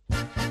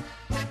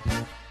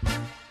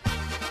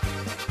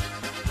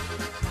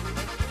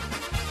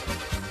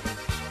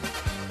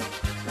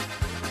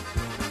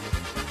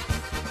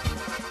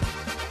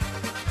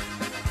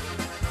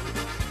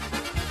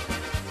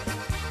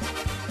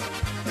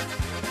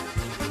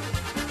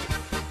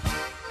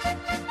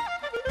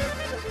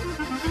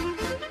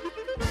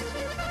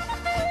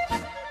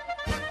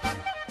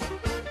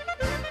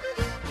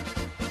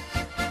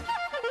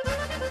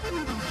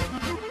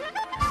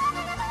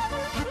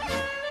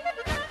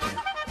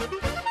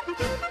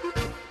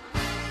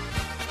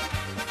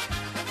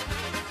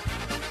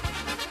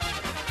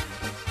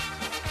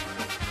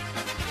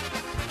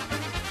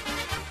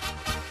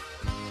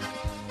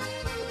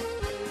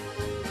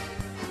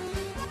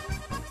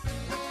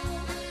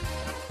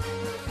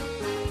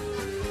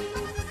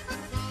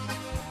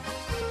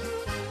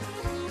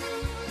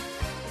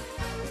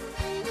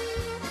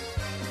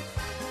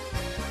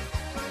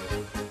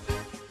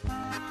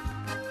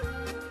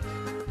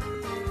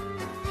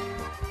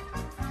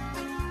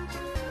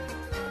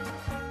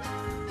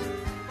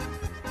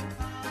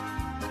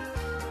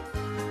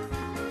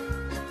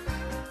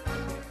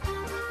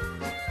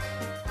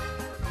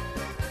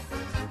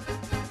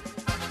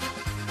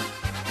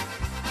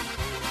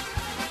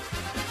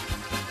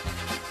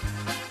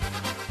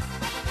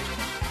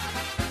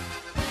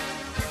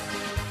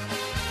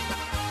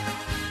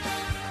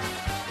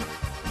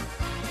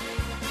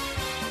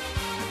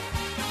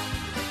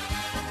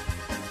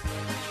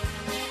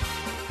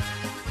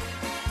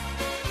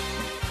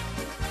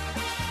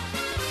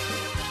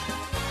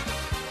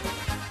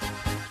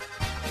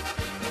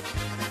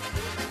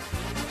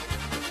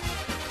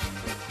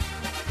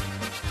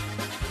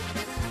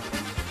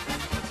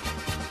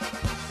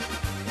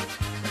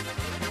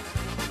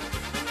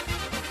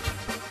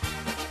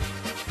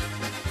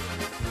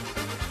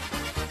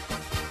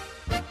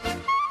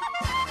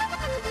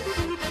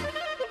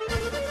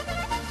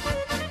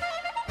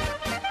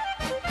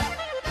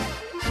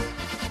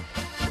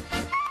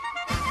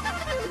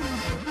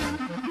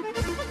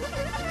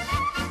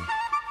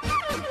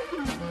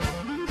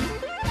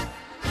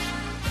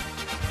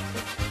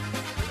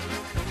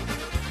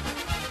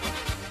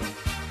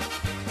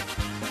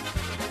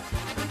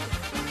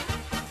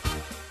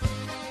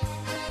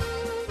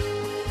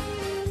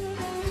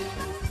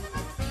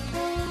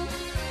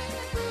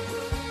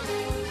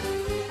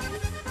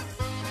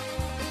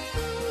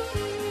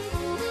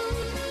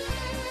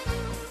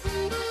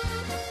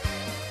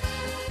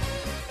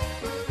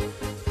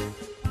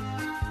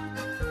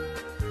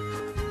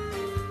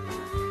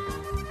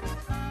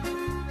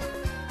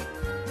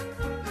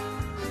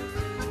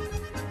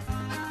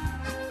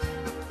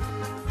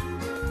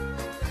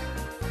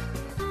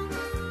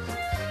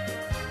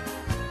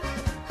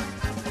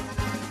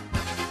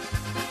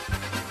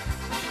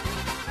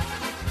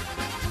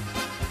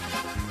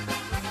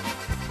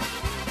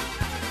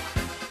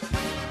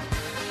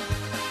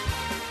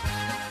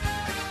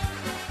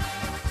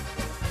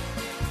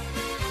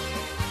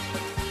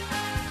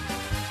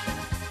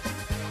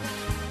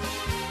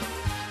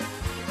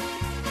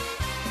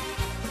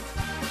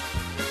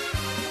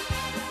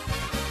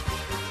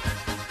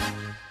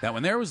 That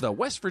one there was the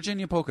West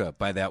Virginia Polka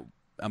by that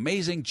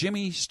amazing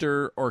Jimmy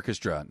Sturr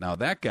Orchestra. Now,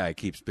 that guy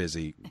keeps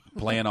busy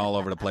playing all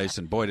over the place,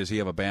 and boy, does he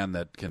have a band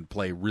that can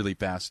play really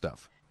fast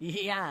stuff.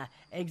 Yeah,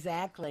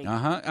 exactly.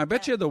 Uh-huh. I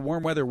bet you the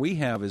warm weather we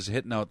have is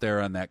hitting out there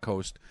on that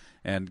coast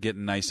and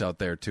getting nice out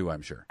there, too,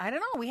 I'm sure. I don't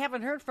know. We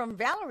haven't heard from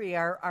Valerie,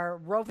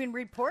 our roving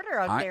reporter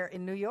out there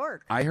in New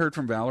York. I heard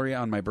from Valerie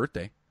on my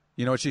birthday.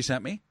 You know what she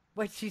sent me?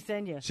 What'd she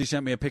send you? She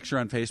sent me a picture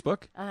on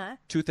Facebook. Uh-huh.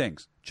 2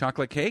 things,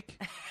 chocolate cake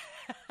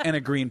and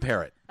a green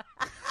parrot.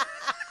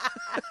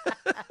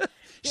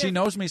 She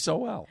knows me so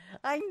well.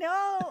 I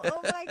know.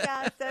 Oh, my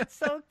gosh. That's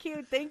so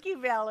cute. Thank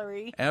you,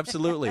 Valerie.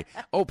 Absolutely.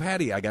 Oh,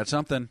 Patty, I got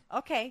something.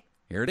 Okay.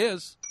 Here it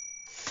is.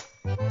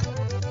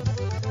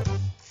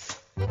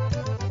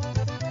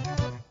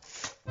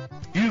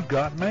 You've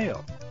got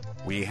mail.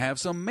 We have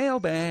some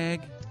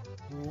mailbag.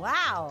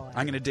 Wow.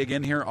 I'm going to dig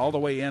in here all the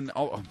way in.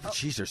 Oh,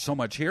 geez, there's so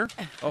much here.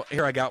 Oh,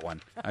 here, I got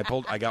one. I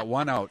got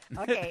one out.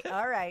 Okay,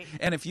 all right.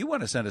 And if you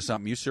want to send us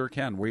something, you sure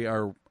can. We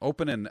are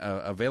open and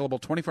available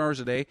 24 hours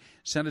a day.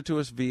 Send it to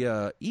us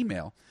via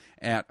email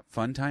at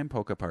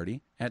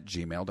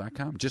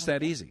funtimepolkaparty@gmail.com. Just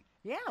that easy.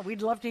 Yeah,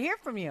 we'd love to hear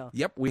from you.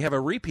 Yep, we have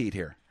a repeat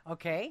here.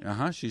 Okay.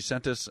 She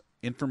sent us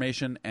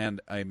information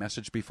and a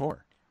message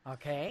before.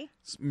 Okay.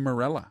 It's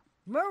Morella.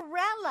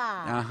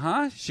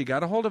 Morella. She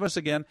got a hold of us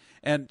again,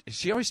 and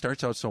she always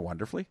starts out so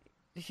wonderfully.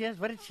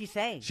 What did she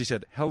say? She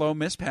said, "Hello,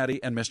 Miss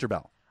Patty and Mr.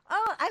 Bell."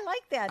 Oh, I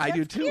like that. I do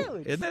That's too,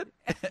 cute. isn't it?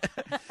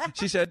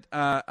 She said,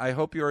 "I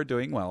hope you are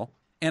doing well."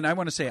 And I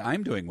want to say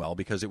I'm doing well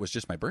because it was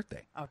just my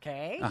birthday.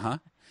 Okay.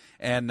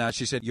 And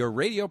she said, "Your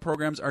radio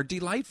programs are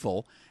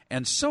delightful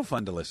and so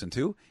fun to listen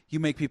to. You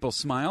make people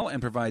smile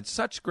and provide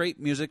such great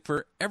music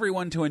for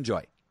everyone to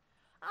enjoy."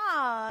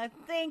 Ah,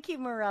 thank you,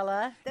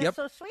 Morella. That's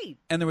so sweet.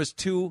 And there was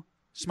 2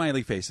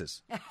 smiley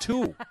faces.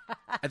 2.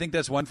 I think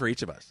that's one for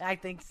each of us. I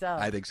think so.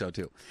 I think so,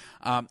 too.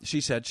 She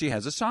said she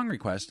has a song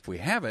request. If we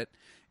have it,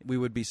 we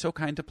would be so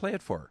kind to play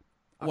it for her.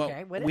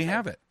 Okay, well, we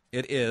have it.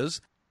 It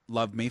is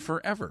Love Me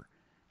Forever.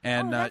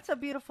 And that's a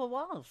beautiful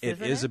waltz,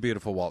 isn't it? It is a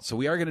beautiful waltz. So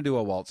we are going to do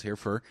a waltz here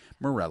for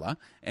Morella.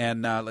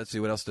 And let's see,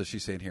 what else does she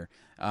say in here?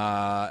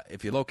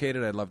 If you locate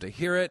it, I'd love to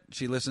hear it.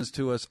 She listens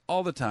to us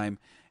all the time.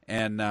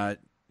 And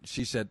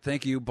she said,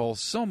 "Thank you both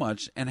so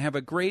much and have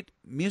a great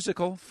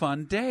musical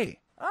fun day."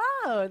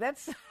 Oh,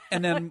 that's...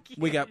 And then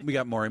we got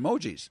more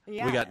emojis.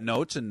 Yeah. We got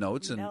notes and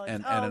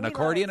an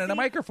accordion and a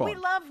microphone. We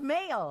love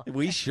mail.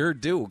 We sure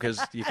do,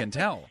 because you can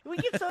tell. We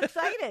get so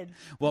excited.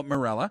 Well,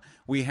 Morella,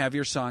 we have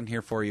your song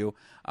here for you.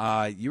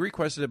 You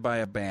requested it by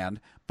a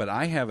band, but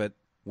I have it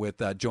with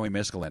Joey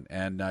Miskelin.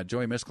 And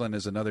Joey Miskelin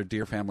is another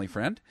dear family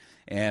friend.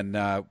 And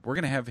we're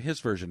going to have his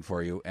version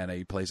for you, and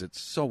he plays it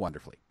so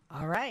wonderfully.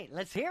 All right,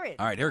 let's hear it.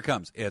 All right, here it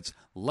comes. It's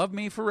Love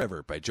Me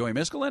Forever by Joey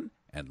Miskelin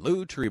and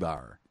Lou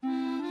Trebar.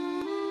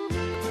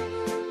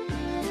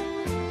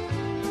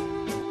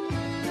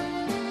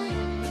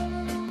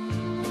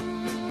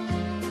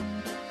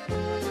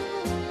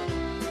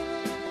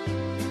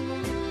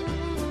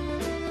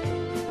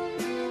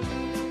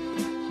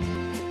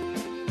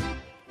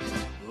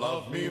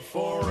 Love me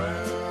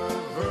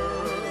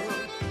forever,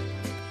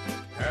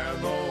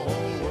 and the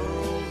whole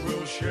world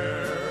will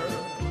share.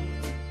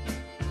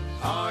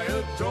 I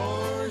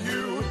adore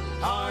you,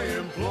 I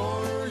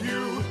implore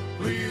you,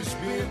 please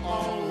be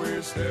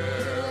always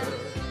there.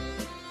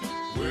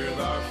 With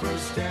our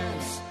first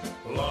dance,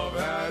 love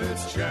had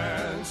its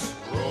chance,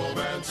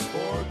 romance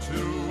for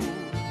 2.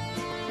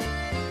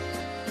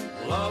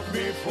 Love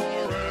me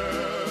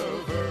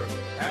forever,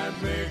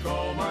 and make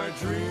all my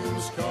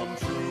dreams come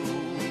true.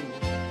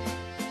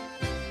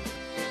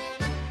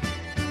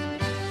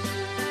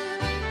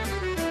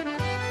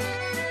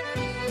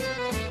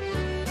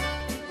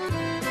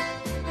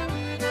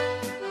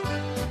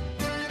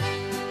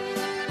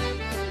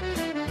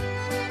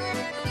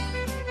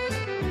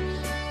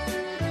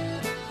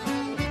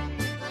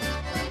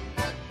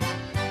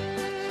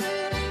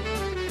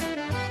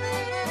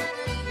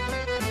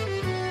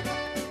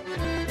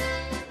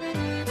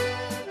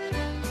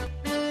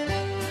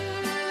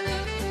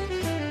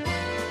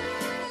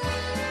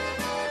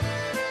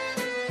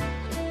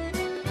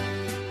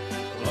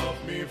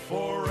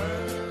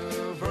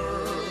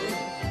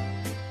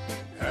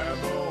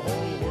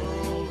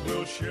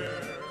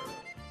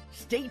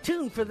 Stay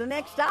tuned for the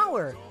next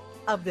hour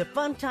of the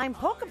Fun Time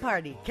Polka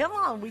Party. Come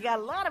on, we got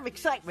a lot of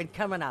excitement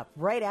coming up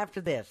right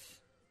after this.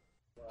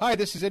 Hi,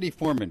 this is Eddie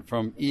Foreman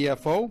from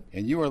EFO,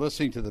 and you are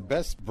listening to the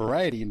best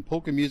variety in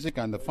polka music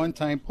on the Fun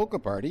Time Polka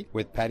Party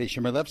with Patty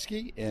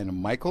Chmielewski and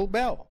Michael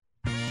Bell.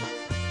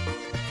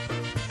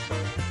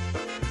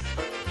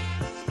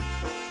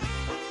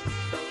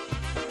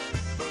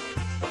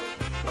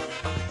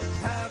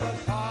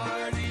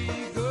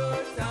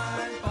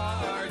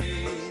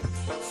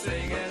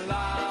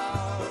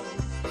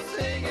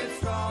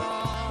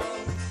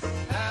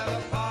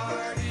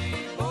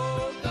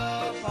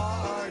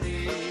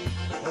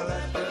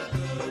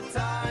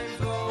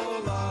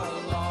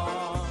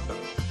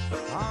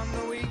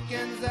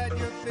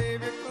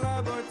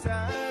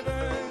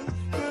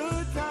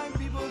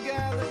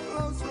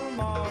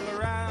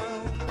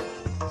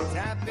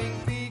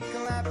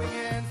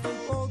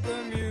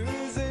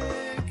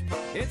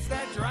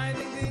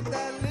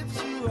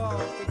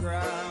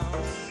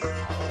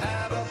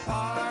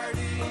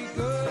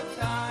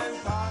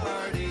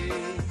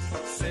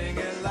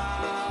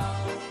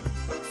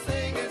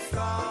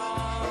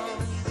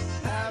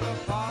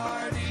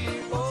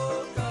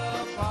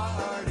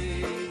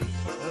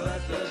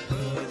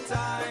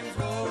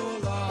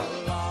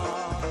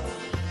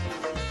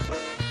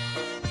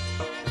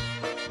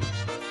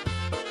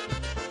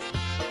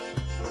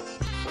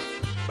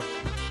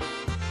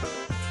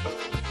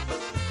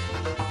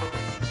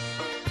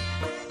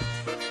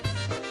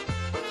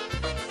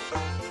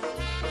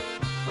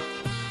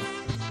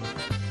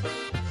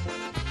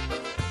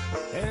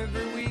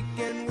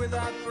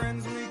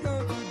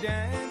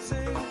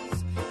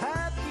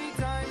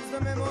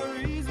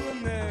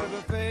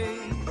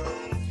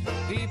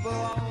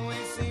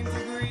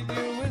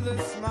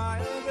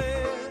 smile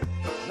there.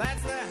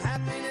 That's the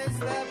happiness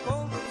that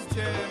polkas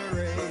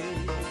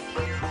generate.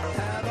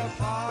 Have a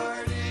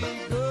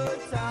party, good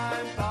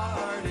time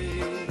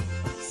party.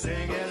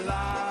 Sing it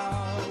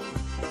loud,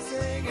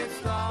 sing it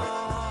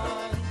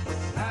strong.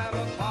 Have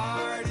a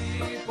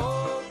party,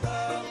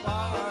 polka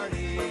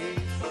party.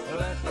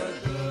 Let the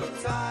good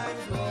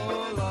times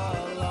roll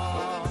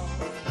along.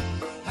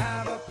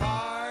 Have a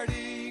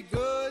party,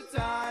 good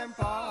time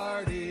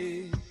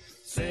party.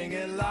 Sing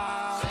it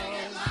loud,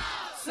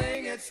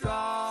 sing it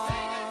strong.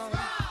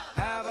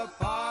 Have a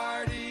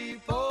party,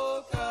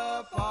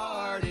 polka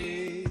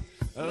party.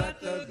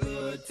 Let the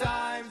good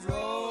times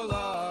roll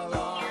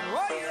along.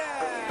 Oh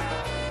yeah!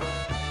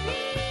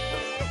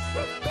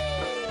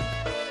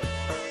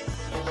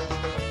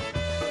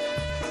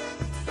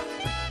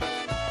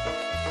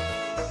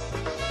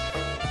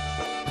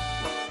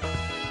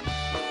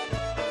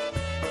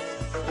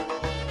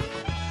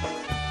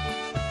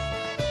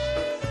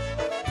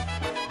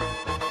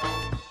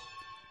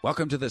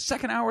 Welcome to the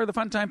second hour of the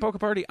Fun Time Polka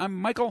Party. I'm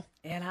Michael.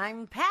 And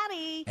I'm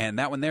Patty. And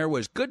that one there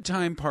was Good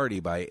Time Party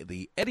by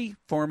the Eddie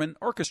Foreman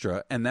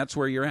Orchestra. And that's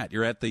where you're at.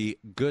 You're at the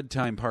Good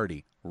Time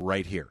Party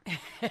right here.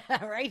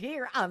 Right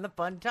here on the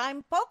Fun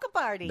Time Polka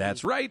Party.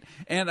 That's right.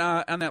 And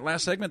on that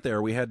last segment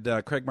there, we had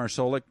Craig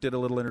Marsolik did a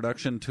little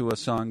introduction to a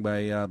song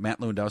by Matt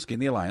Lewandowski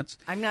and the Alliance.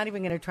 I'm not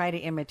even going to try to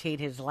imitate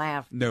his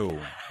laugh.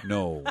 No,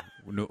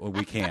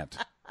 we can't.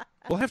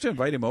 We'll have to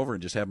invite him over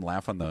and just have him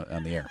laugh on the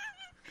air.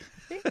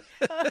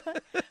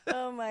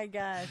 Oh my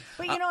gosh!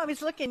 But I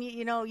was looking.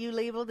 You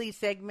label these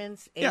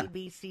segments A,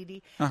 B, C,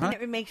 D, and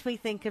it makes me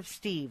think of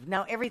Steve.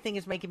 Now everything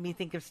is making me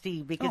think of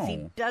Steve because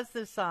he does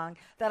this song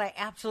that I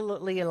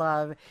absolutely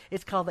love.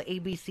 It's called the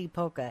ABC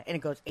Polka, and it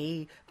goes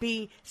A,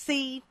 B,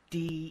 C,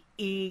 D,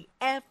 E,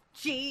 F,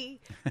 G,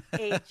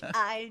 H,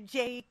 I,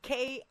 J,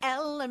 K,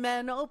 L, M,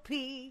 N, O,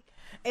 P.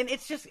 And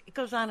it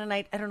goes on and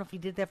I don't know if he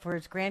did that for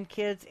his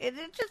grandkids. It's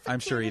just a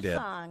I'm sure he did.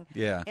 Song.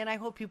 Yeah. And I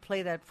hope you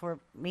play that for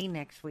me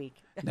next week.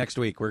 Next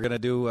week, we're going to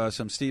do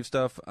some Steve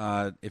stuff.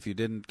 If you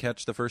didn't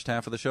catch the first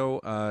half of the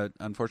show,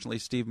 unfortunately,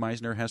 Steve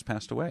Meisner has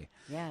passed away.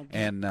 Yeah.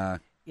 And a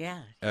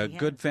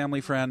good family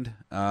friend.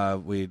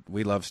 We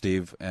love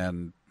Steve,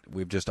 and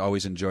we've just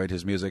always enjoyed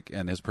his music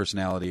and his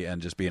personality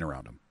and just being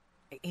around him.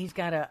 He's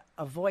got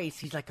a voice.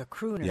 He's like a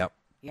crooner. Yep.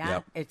 Yeah,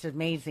 Yep. It's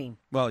amazing.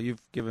 Well, you've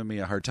given me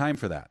a hard time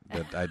for that.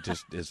 But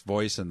his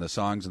voice and the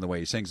songs and the way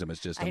he sings them is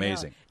just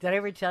amazing. Did I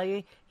ever tell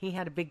you he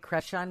had a big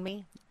crush on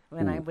me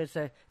when I was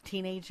a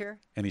teenager?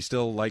 And he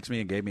still likes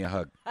me and gave me a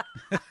hug.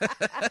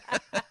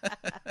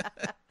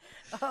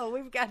 Oh,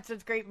 we've got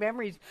such great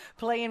memories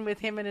playing with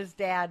him and his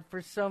dad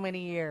for so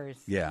many years.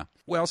 Yeah.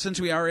 Well,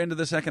 since we are into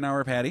the second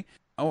hour, Patty.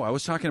 Oh, I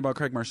was talking about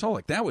Craig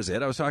Marsolik. That was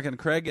it. I was talking to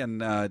Craig and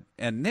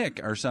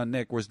Nick. Our son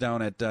Nick was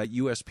down at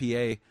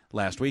USPA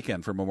last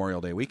weekend for Memorial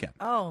Day weekend.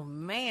 Oh,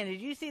 man.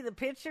 Did you see the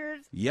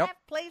pictures? Yep.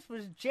 That place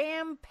was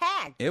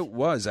jam-packed. It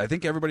was. I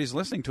think everybody's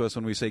listening to us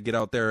when we say get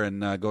out there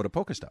and go to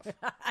Polka Stuff.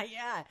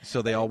 Yeah.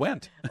 So they all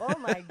went. Oh,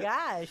 my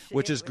gosh.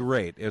 Which is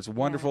great. It's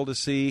wonderful to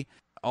see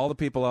all the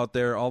people out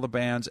there, all the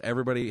bands.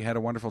 Everybody had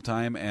a wonderful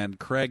time. And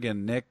Craig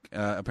and Nick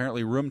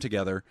apparently roomed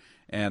together.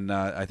 And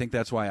I think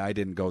that's why I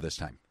didn't go this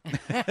time.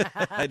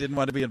 I didn't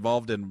want to be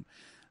involved in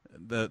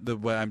the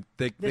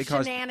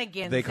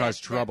shenanigans. They cause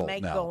that trouble. May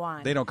No, go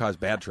on. they don't cause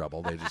bad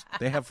trouble.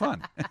 They have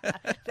fun.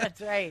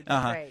 That's right.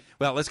 That's right.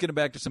 Well, let's get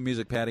back to some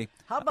music, Patty.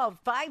 How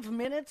about 5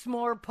 minutes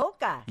more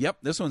polka? Yep,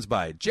 this one's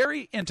by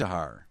Jerry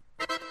Intihar.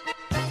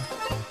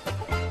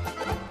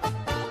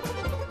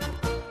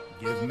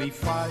 Give me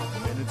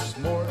 5 minutes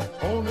more,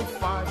 only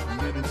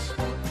 5 minutes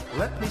more.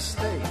 Let me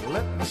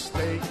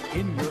stay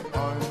in your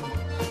arms.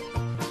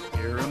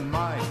 Here am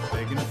I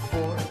begging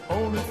for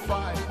only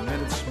 5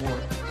 minutes more,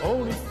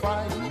 only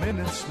 5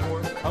 minutes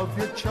more of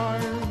your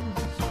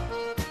charms.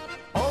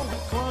 All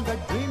week long I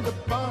dreamed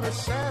about a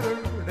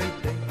Saturday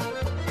day.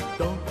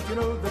 Don't you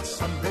know that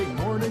Sunday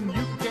morning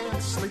you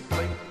can't sleep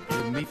late?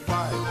 Give me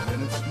 5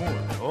 minutes more,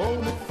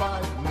 only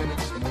 5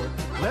 minutes more.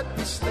 Let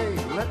me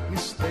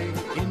stay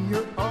in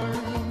your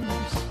arms.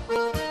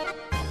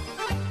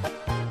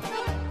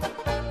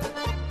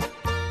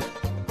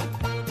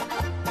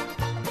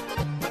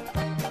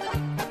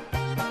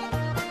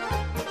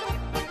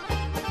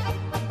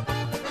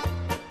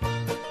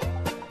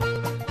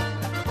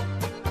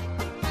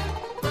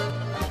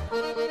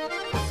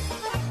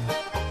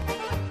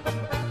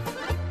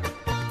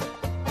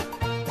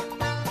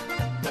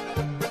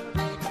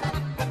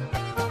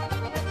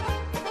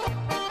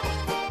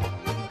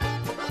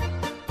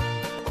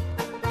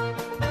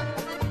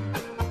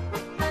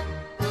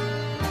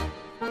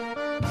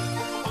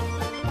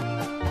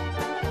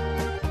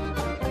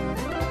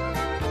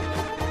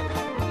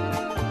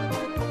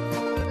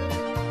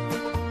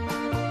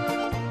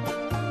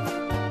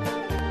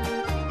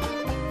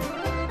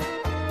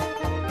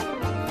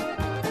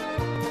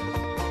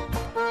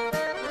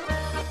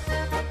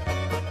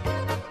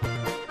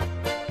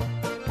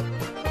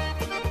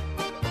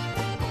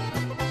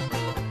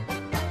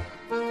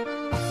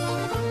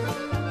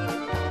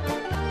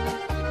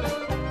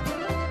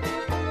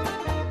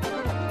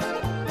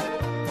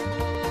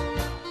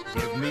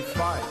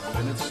 5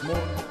 minutes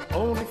more,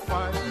 only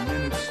 5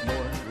 minutes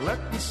more.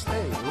 Let me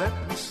stay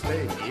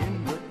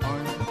in your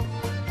arms.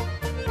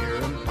 Here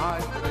am I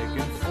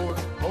begging for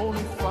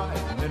only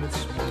 5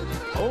 minutes more,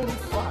 only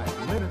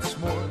 5 minutes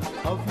more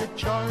of your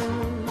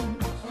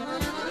charms.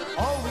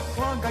 All week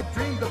long I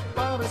dreamed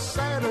about a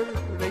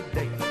Saturday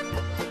date.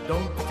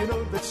 Don't you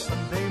know that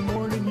Sunday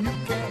morning you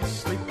can't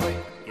sleep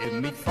late? Give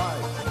me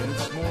 5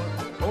 minutes more,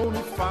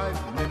 only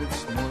 5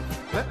 minutes more.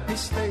 Let me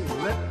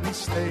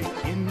stay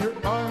in your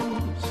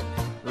arms.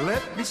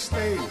 Let me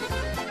stay,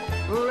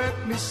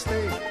 let me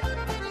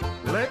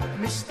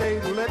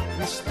stay, let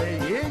me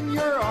stay in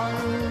your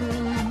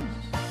arms.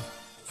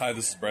 Hi,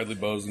 this is Bradley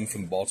Bozen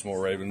from the Baltimore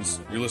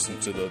Ravens. You're listening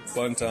to the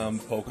Fun Time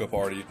Polka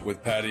Party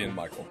with Patty and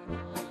Michael.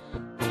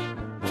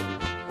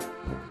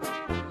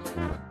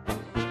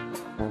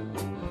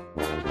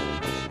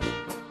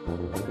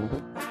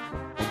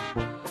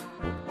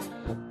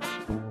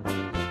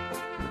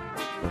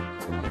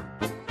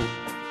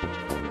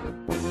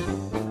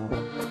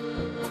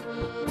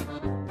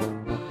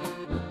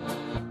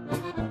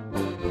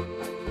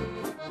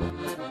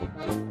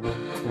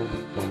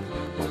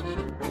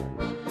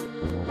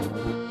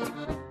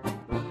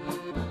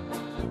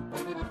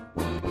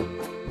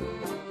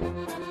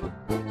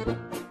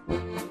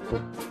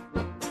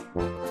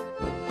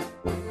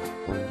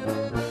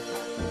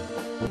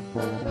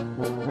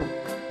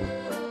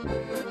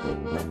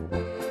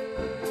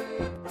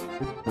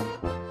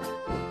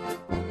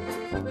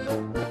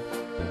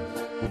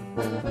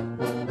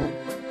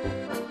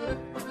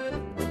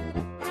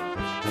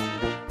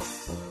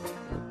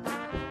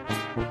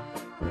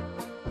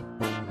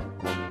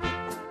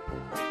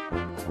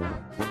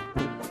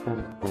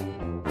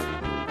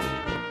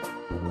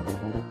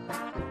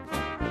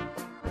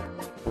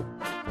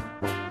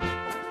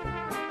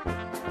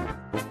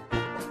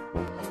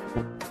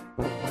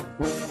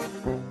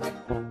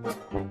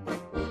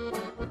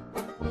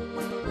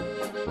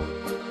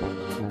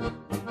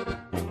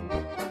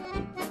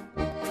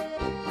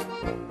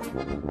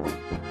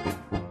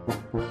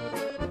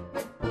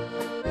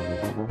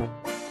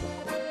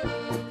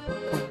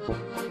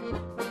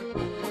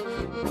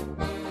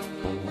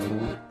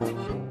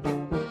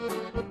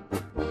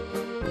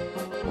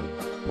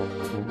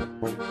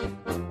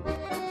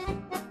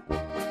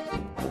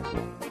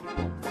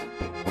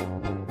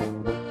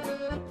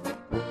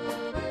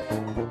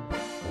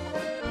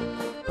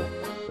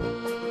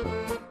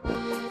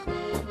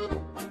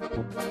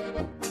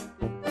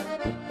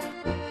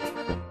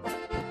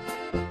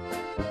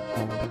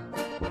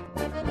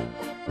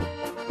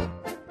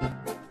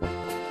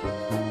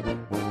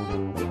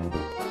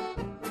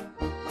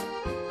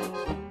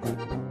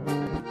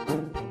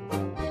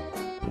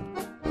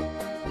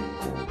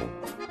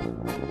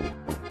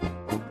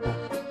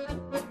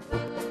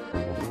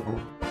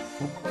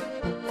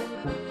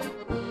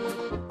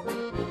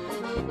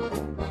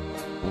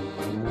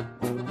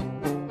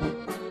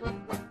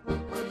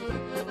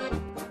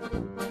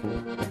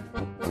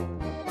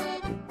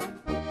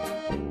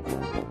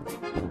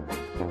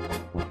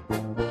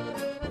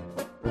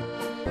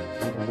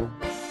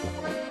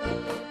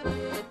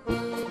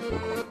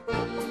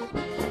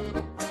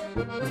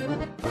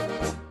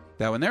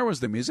 That one there was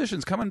the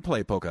Musicians Come and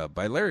Play Polka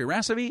by Larry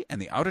Rassovy and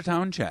the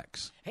Out-of-Town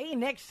Czechs. Hey,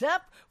 next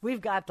up,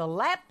 we've got the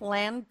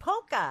Lapland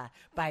Polka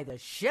by the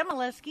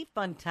Chmielewski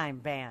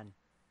Funtime Band.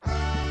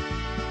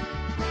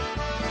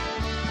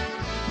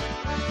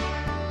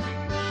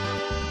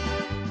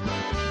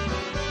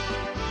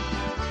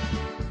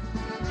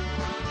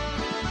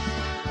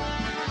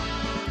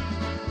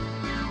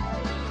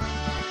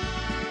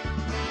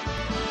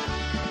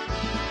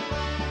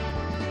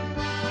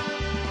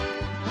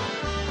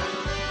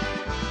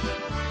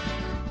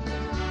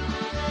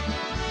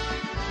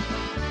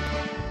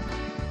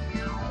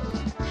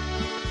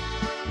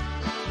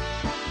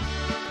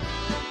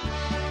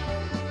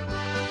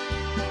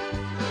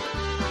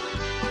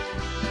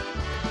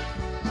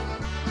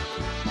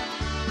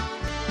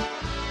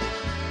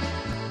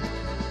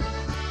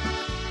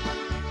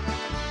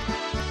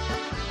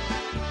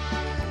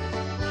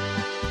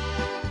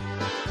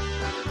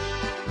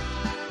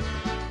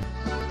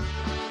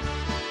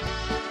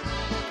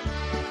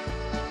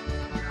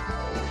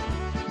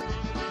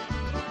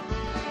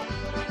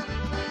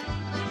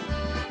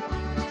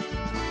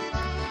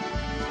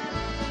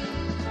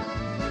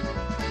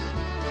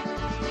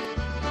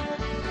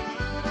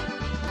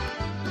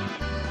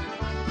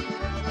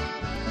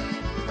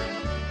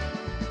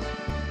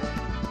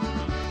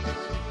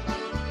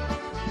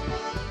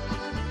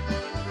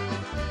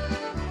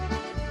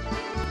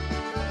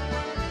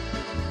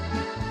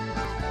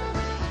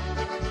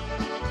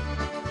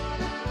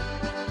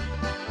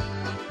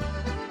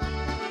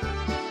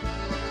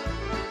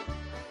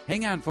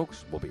 Hang on,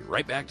 folks. We'll be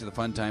right back to the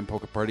Fun Time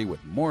Polka Party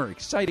with more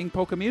exciting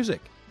polka music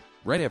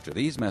right after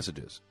these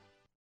messages.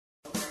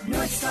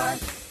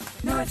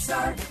 North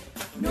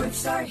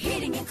Star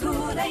Heating and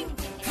Cooling.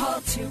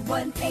 Call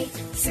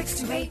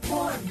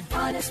 218-628-WARM.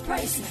 Honest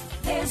prices,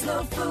 there's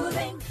no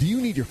fooling. Do you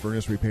need your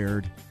furnace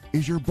repaired?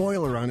 Is your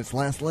boiler on its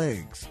last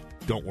legs?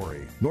 Don't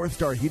worry, North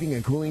Star Heating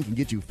and Cooling can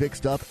get you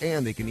fixed up,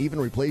 and they can even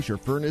replace your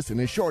furnace in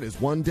as short as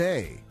 1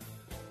 day.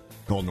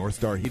 Call North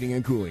Star Heating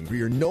and Cooling for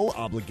your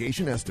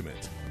no-obligation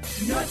estimate.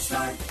 North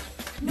Star,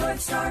 North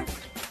Star,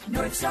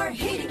 North Star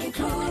Heating and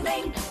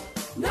Cooling.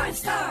 North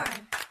Star.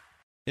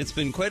 It's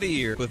been quite a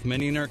year, with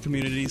many in our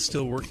community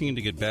still working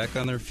to get back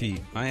on their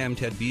feet. I am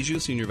Ted Bijou,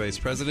 Senior Vice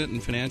President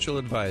and Financial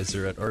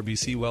Advisor at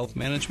RBC Wealth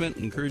Management,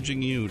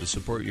 encouraging you to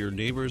support your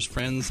neighbors,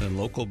 friends, and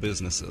local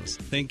businesses.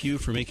 Thank you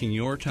for making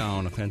your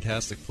town a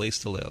fantastic place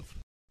to live.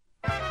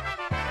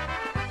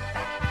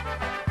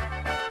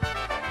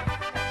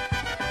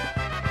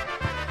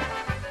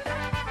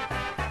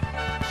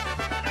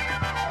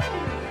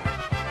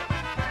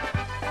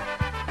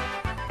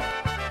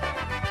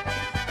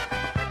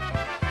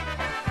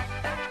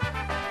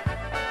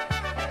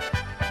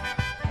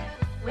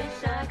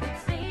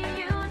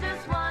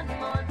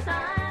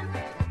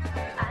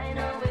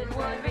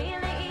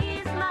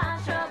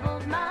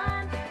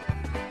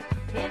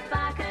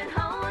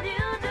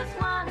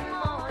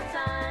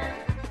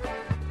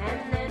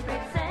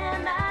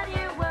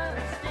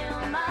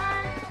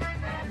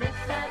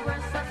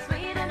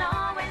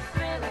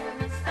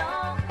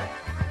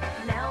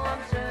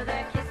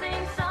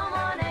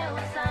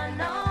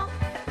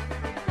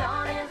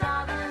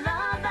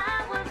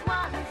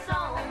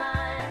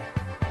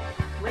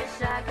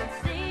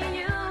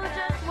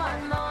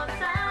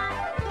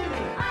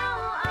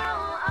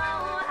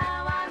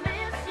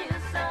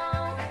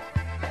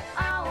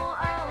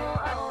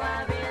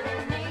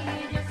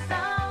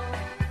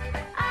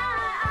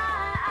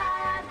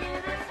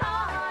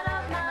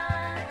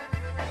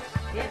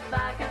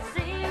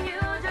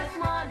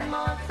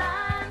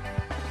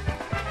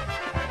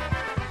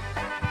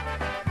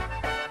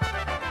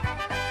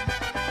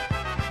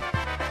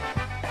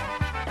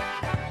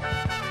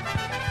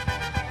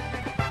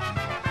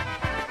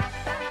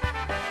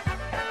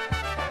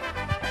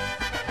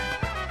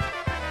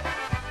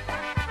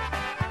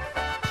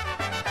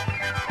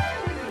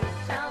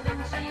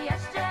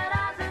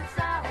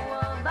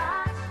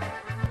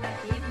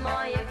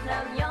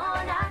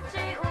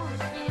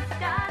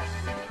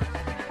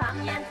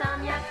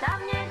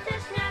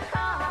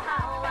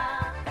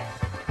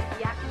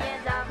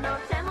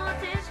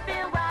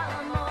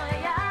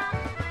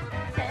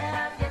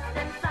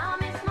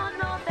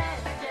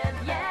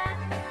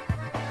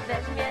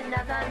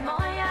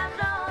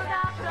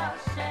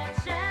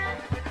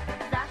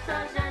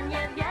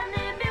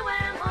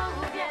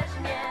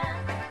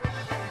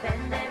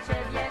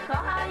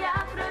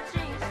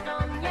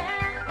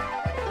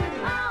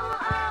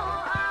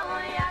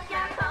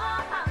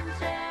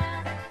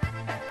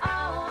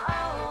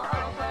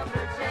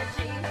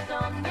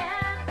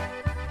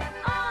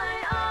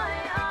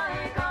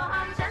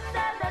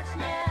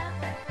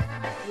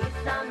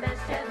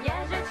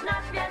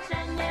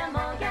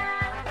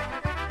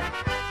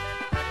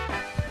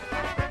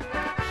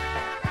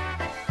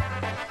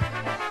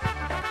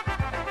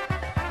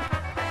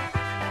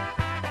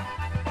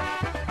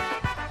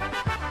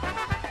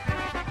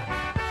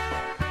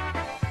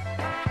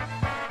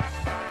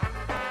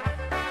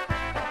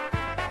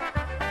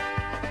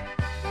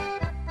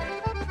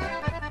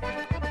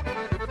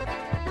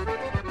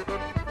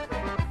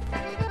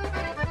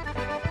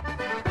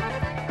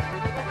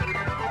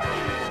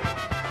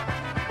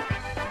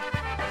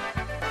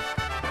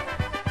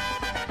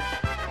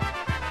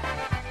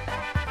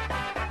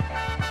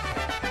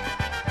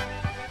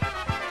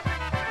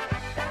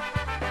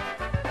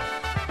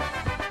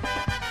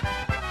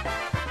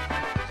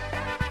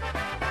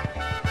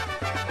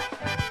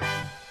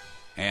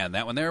 And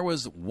that one there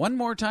was One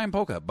More Time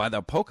Polka by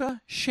the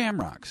Polka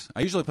Shamrocks. I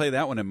usually play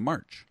that one in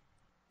March.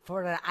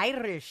 For the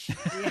Irish.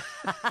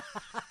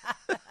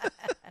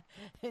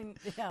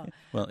 Yeah.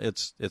 Well,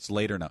 it's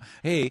later now.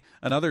 Hey,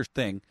 another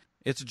thing.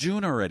 It's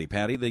June already,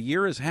 Patty. The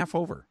year is half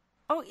over.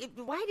 Oh,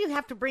 why do you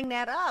have to bring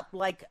that up?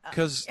 Like,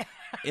 because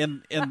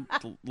in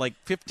like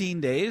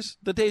 15 days,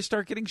 the days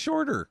start getting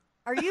shorter.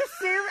 Are you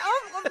serious?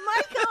 Oh,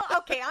 Michael.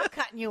 Okay, I'm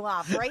cutting you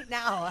off right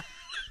now.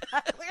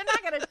 We're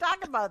not going to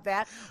talk about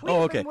that.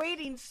 We've been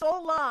waiting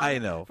so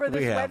long for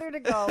this weather to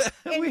go.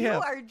 And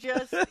are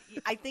just,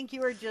 I think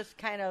you are just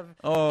kind of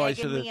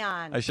egging me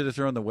on. I should have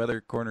thrown the weather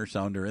corner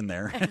sounder in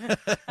there.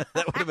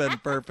 That would have been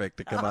perfect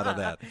to come out of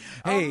that.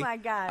 Hey, oh, my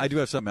God. I do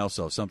have something else,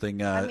 though.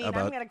 Something I'm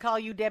going to call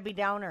you Debbie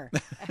Downer.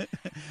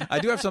 I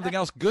do have something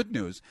else. Good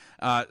news.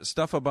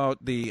 Stuff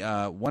about the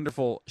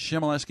wonderful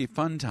Chmielewski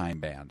Fun Time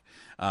Band.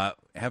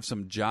 Have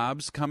some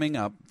jobs coming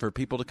up for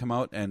people to come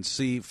out and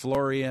see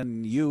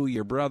Florian, you,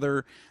 your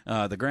brother,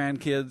 the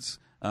grandkids.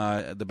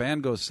 The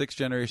band goes 6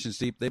 generations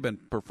deep. They've been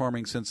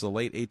performing since the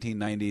late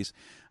 1890s.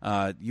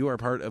 You are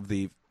part of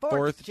the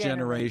fourth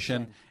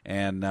generation.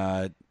 And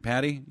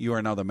Patty, you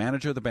are now the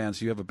manager of the band,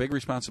 so you have a big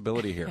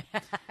responsibility here.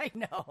 I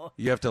know.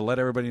 You have to let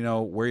everybody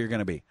know where you're going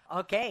to be.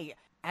 Okay.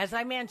 As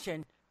I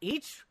mentioned,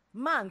 each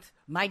month,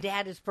 my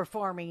dad is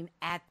performing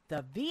at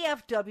the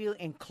VFW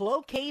in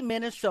Cloquet,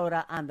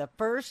 Minnesota on the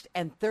first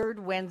and third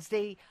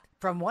Wednesday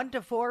from 1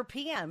 to 4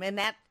 p.m., and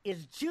that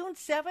is June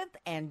 7th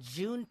and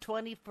June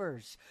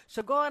 21st.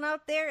 So go on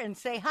out there and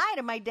say hi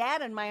to my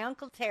dad and my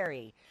Uncle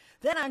Terry.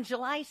 Then on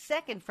July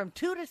 2nd from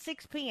 2 to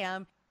 6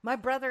 p.m., my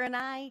brother and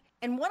I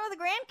and one of the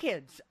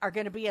grandkids are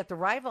going to be at the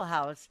Rival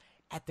House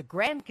at the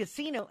Grand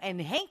Casino in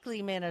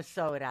Hinckley,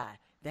 Minnesota.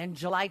 Then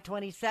July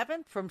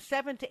 27th from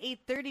 7 to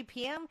 8:30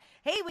 p.m.,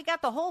 hey, we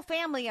got the whole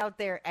family out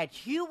there at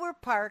Hewer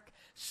Park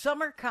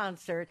Summer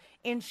Concert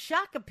in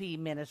Shakopee,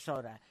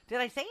 Minnesota. Did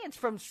I say it's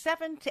from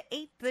 7 to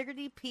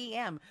 8:30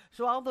 p.m.?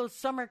 So all those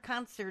summer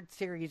concert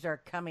series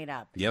are coming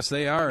up. Yes,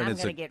 they are. And I'm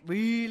it's going to get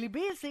really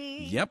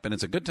busy. Yep, and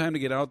it's a good time to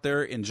get out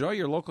there, enjoy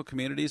your local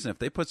communities, and if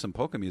they put some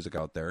polka music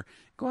out there,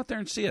 go out there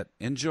and see it.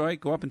 Enjoy,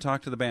 go up and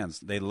talk to the bands.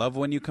 They love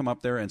when you come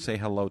up there and say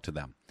hello to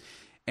them.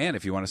 And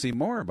if you want to see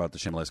more about the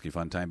Chmielewski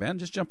Funtime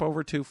Band, just jump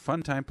over to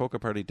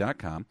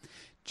funtimepolkaparty.com.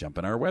 Jump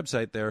on our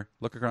website there,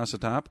 look across the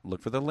top,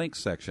 look for the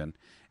links section,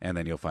 and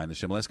then you'll find the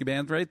Chmielewski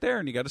Band right there,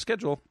 and you got a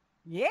schedule.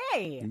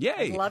 Yay! Yay!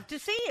 I'd love to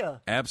see you.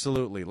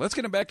 Absolutely. Let's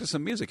get back to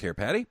some music here,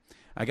 Patty.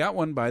 I got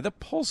one by the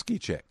Polsky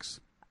Chicks.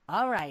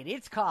 All right,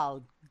 it's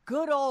called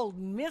Good Old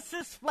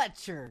Mrs.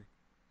 Fletcher.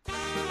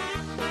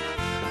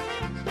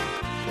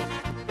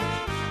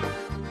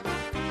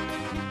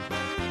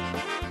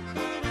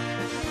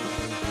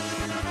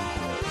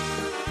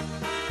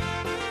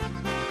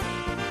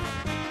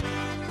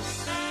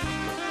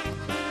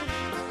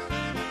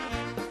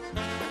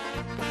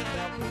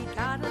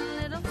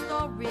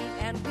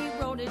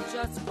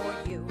 Just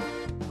for you.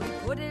 We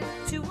put it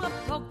to a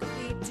polka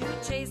beat to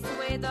chase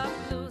away the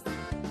blues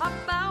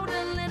about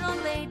a little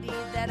lady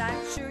that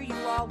I'm sure you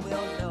all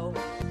will know.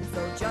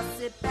 So just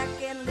sit back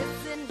and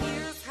listen,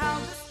 here's how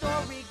the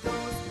story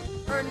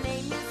goes. Her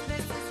name is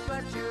Mrs.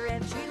 Fletcher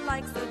and she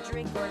likes a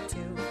drink or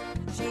two.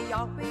 She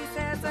always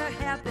has a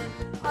habit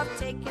of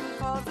taking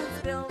falls and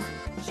spills.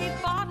 She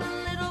bought a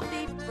little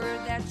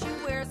beeper that she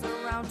wears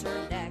around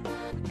her neck,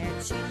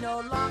 and she no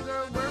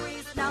longer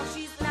worries now,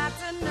 she's not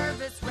a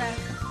nervous wreck.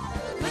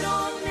 Good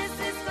old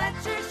Mrs.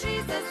 Fletcher,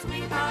 she's a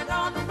sweetheart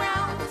all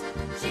around.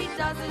 She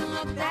doesn't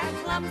look that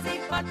clumsy,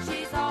 but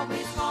she's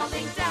always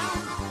falling down.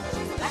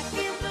 She's black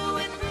and blue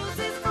with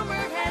bruises from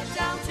her head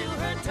down to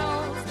her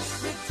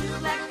toes, with 2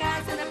 black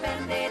eyes and a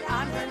band-aid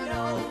on her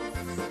nose.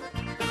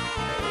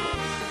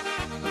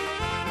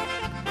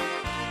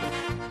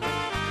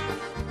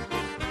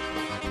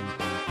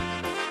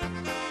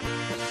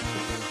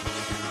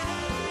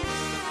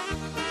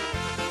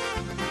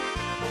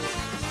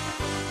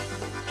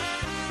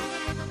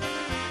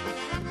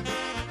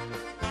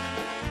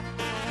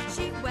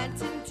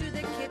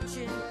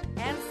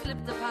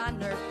 On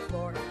her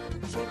floor,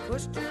 she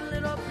pushed her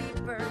little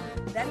beeper,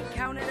 then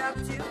counted up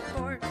to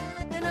 4.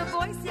 Then a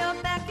voice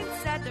yelled back and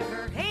said to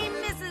her, "Hey,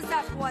 Mrs.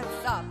 F,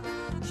 what's up?"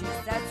 She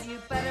says, "You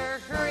better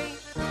hurry,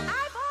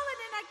 I've fallen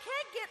and I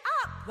can't get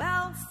up."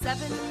 Well,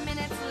 7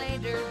 minutes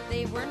later,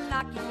 they were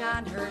knocking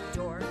on her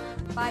door.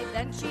 By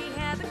then she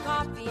had the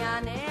coffee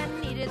on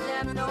and needed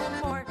them no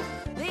more.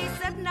 They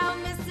said, "Now,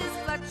 Mrs.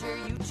 Fletcher,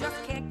 you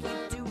just can't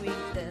keep doing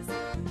this.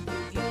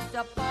 You've used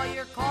up all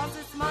your calls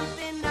this month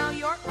and now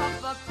you're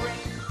up a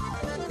creek."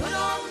 Good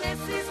old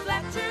Mrs.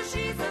 Fletcher,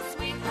 she's a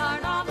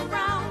sweetheart all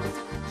around.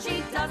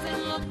 She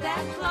doesn't look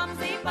that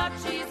clumsy, but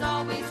she's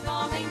always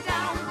falling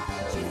down.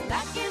 She's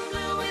black and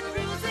blue with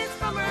bruises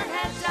from her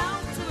head down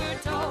to her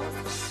toes,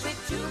 with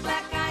 2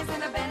 black eyes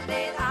and a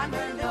band-aid on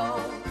her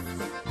nose.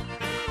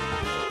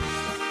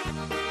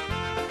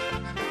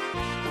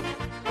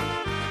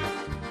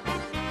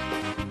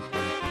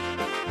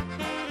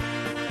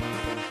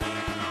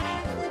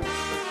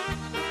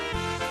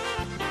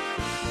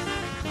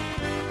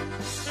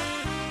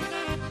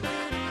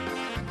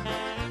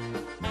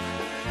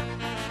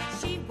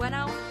 Went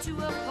out to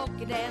a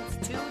polka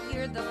dance to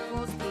hear the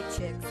Polsky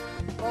Chicks.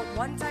 But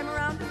one time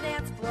around the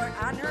dance floor,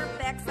 on her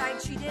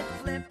backside she did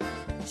flip.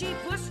 She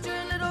pushed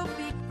her little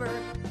beeper,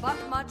 but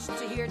much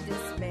to her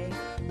dismay,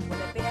 when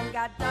the band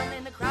got done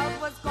and the crowd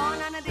was gone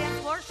on the dance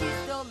floor, she's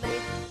still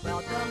late.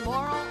 Well, the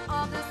moral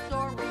of the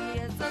story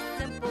is a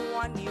simple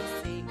one, you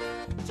see.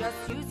 Just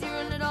use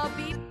your little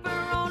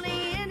beeper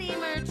only in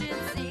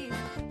emergencies.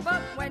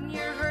 But when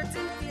you're hurt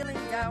and feeling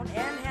down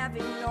and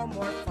having no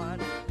more fun,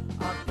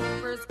 a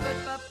beeper's good,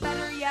 but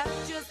better yet,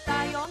 just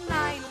dial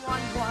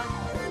 911.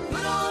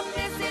 Good old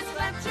Mrs.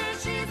 Fletcher,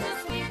 she's a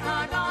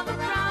sweetheart all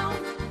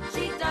around.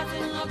 She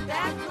doesn't look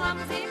that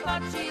clumsy,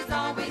 but she's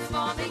always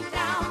falling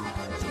down.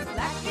 She's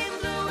black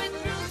and blue with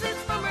bruises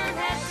from her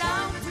head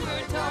down to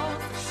her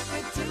toes,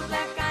 with 2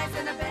 black eyes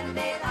and a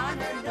band-aid on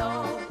her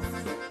nose.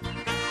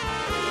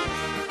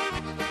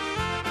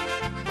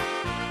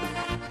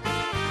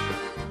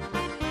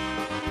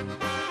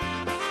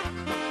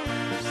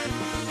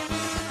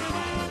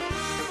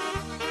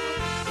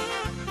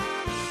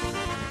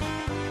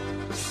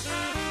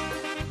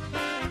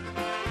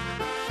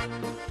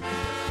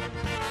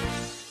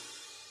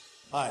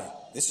 Hi,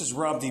 this is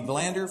Rob V.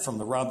 Blander from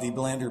the Rob V.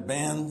 Blander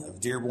Band of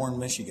Dearborn,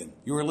 Michigan.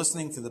 You are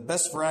listening to the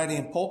best variety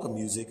in polka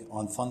music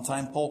on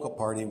Funtime Polka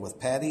Party with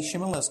Patty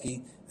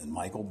Chmielewski and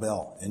Michael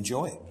Bell.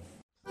 Enjoy.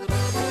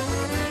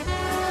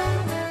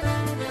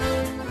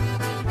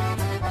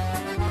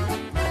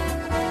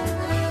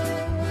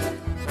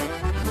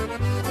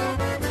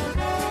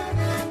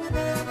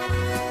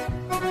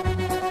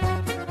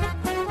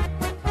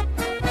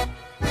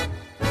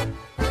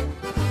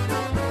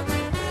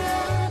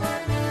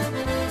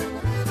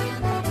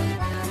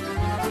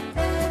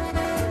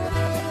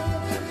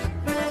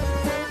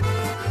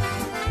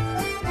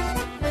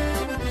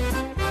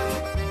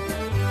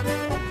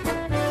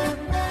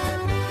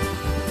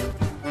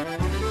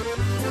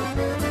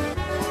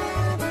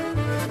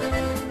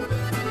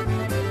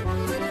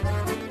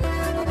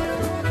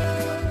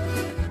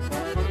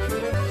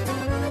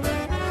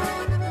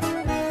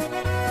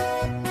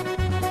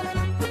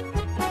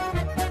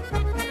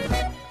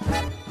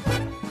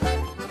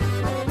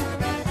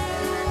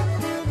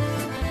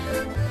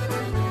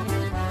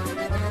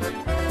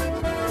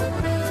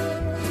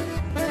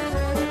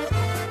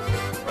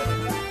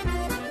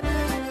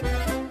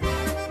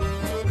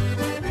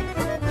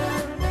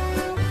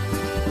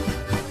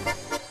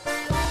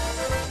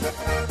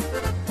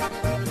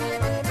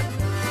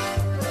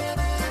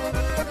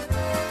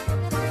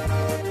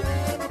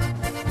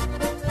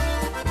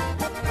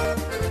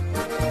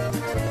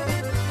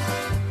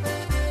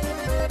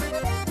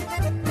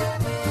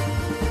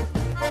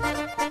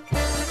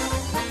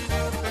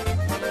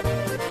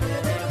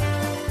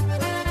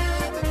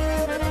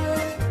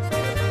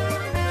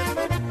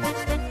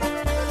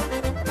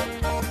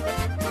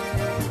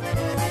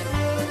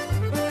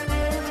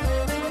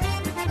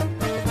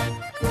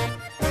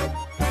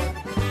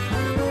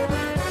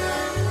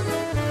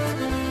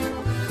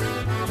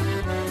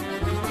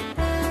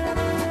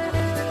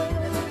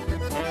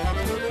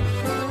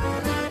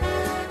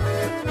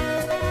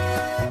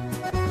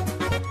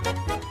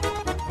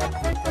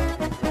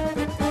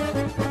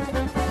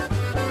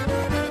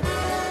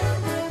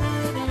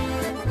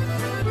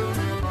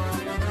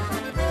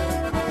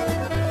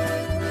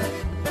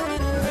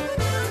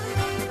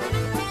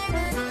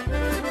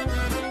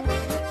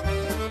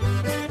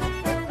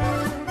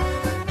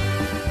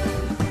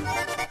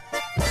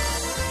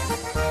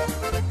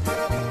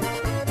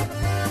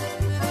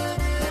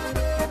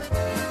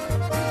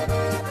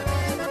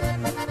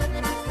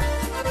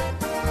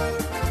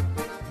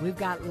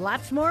 got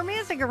lots more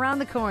music around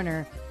the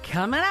corner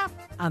coming up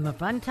on the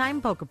Fun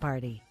Time Polka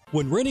Party.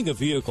 When renting a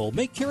vehicle,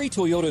 make Cary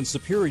Toyota in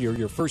Superior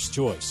your first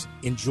choice.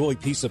 Enjoy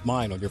peace of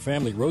mind on your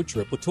family road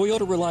trip with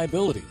Toyota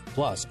reliability.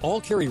 Plus, all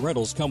Cary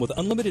rentals come with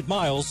unlimited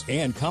miles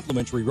and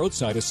complimentary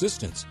roadside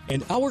assistance.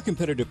 And our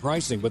competitive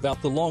pricing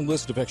without the long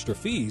list of extra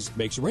fees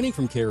makes renting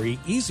from Cary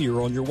easier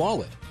on your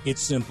wallet.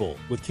 It's simple.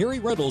 With Cary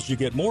Rentals, you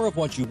get more of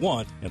what you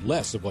want and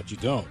less of what you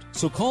don't.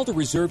 So call to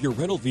reserve your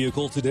rental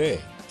vehicle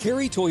today.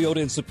 Cary Toyota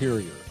in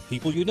Superior.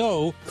 People you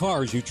know,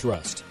 cars you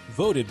trust.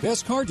 Voted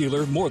best car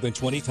dealer more than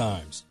 20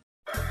 times.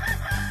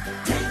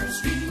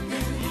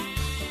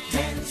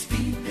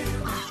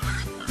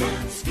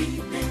 Dan's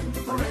feeding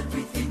for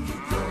everything you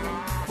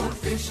grow. For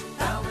fish,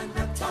 fowl, and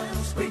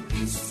reptiles, great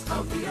beasts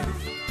of the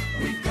earth.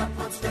 We've got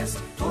what's best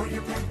for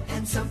your pet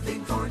and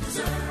something for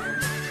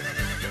dessert.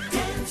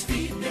 Dan's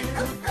feeding,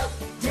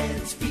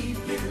 Dan's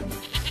feeding,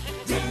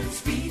 Dan's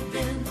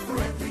feeding for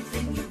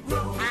everything you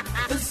grow.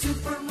 The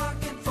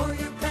supermarket for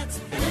your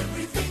pets and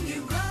everything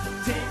you grow.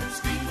 Dan's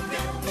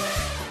feeding,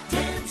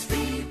 Dan's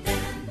feeding.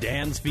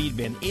 Dan's Feed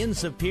Bin in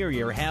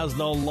Superior has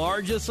the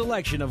largest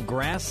selection of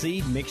grass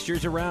seed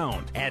mixtures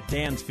around. At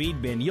Dan's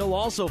Feed Bin, you'll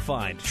also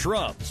find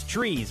shrubs,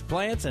 trees,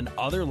 plants, and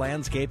other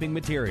landscaping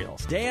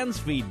materials. Dan's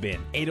Feed Bin,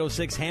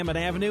 806 Hammond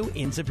Avenue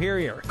in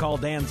Superior. Call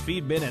Dan's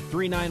Feed Bin at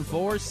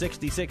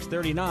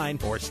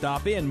 394-6639 or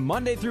stop in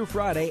Monday through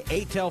Friday,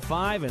 8 till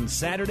 5 and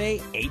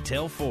Saturday, 8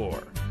 till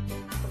 4.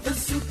 The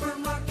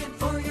supermarket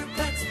for your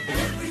pets and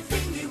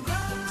everything you grow.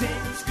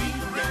 Dan's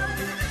Feed Bin,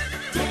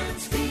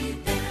 Dan's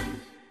Feed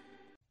Bin.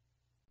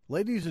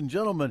 Ladies and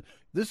gentlemen,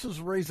 this is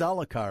Ray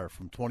Zalakar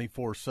from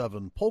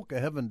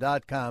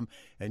 247polkaheaven.com,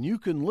 and you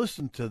can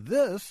listen to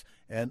this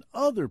and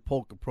other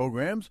polka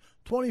programs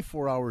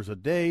 24 hours a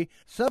day,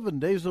 7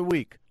 days a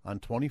week on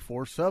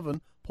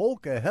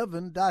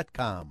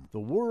 247polkaheaven.com, the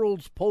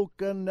world's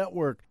polka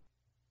network.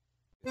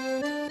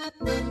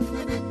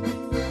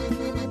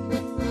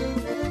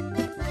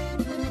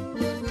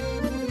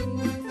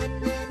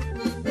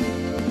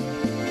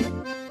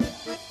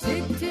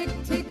 Tick, tick,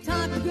 tick,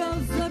 tock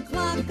goes the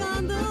clock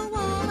on the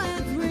wall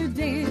as we're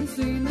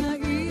dancing the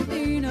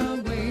evening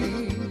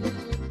away.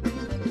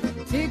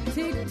 Tick,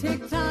 tick,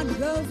 tick, tock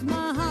goes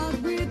my heart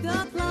with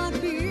the clock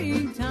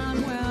beating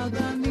time while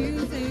the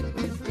music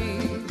is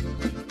gay.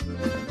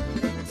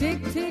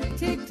 Tick, tick,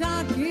 tick,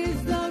 tock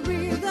is the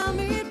rhythm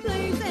it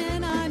plays,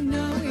 and I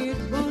know it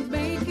won't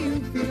make you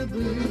feel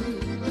blue.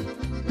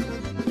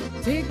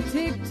 Tick,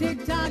 tick,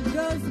 tick, tock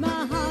goes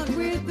my heart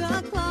with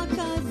the clock,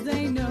 'cause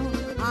they know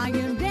I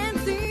am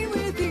dancing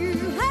with you.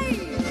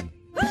 Hey!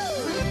 Woo!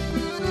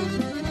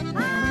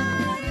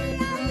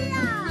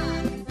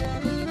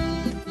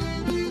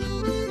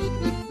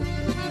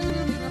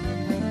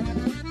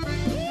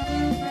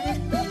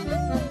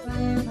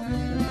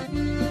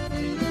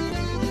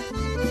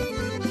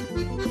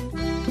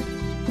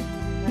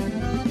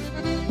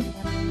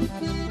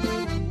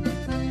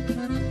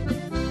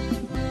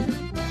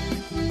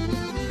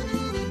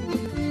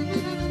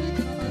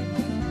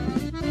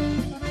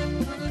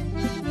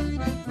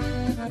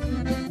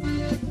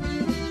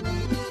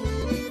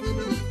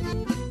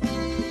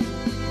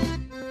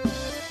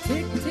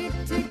 Tick, tick,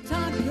 tick,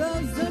 tock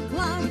goes the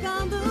clock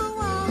on the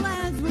wall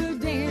as we're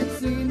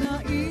dancing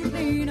the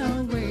evening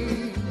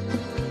away.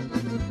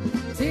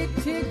 Tick,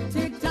 tick,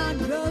 tick, tock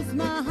goes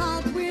my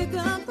heart with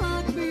the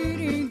clock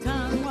beating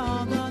time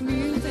while the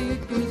music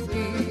is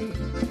gay.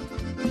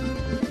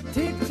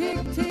 Tick, tick,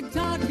 tick,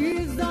 tock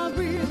is the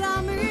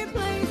rhythm it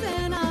plays,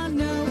 and I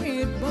know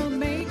it will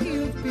make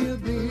you feel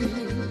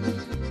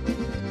good.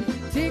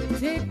 Tick,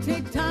 tick,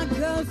 tick, tock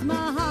goes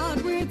my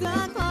heart with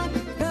the clock,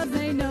 'cause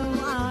they know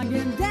I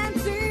am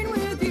dancing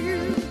with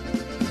you.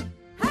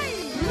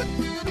 Hey!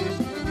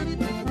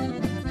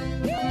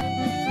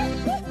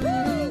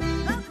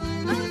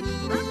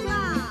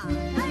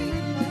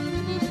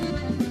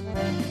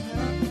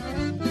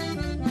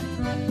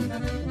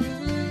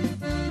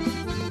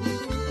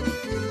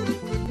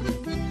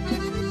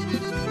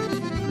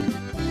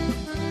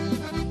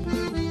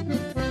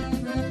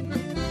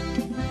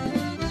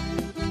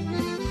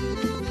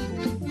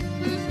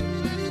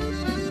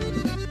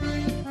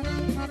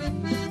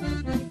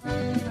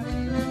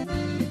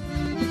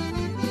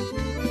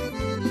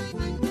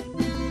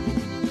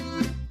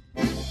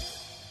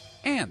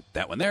 And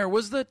that one there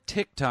was the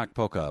TikTok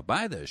Polka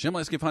by the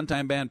Shimoleski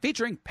Funtime Band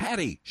featuring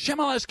Patty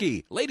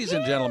Shimoleski. Ladies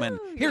and gentlemen,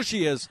 here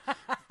she is,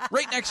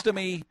 right next to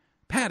me,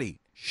 Patty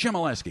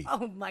Shimoleski.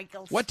 Oh,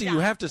 Michael, What do you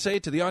have to say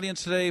to the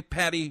audience today,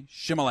 Patty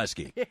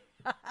Shimoleski?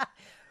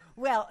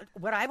 Well,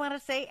 what I want to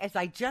say is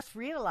I just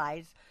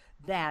realized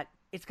that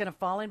it's going to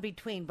fall in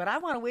between, but I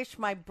want to wish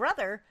my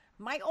brother,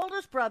 my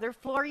oldest brother,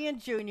 Florian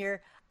Jr.,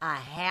 a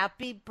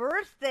happy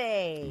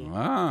birthday.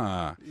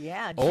 Ah.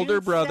 Yeah, Older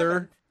June brother,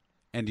 7th.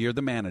 and you're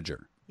the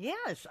manager.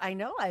 Yes, I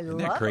know. I Isn't love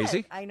that crazy?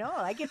 it. I know.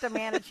 I get to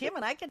manage him,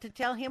 and I get to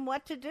tell him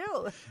what to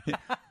do.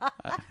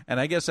 And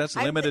I guess that's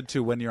limited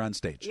to when you're on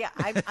stage. Yeah,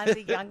 I'm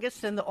the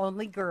youngest and the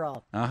only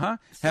girl. Uh-huh.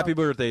 Happy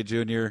birthday,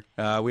 Junior.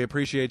 We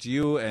appreciate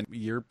you and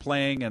your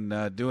playing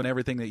and doing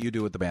everything that you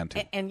do with the band,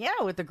 too. And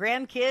yeah, with the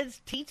grandkids,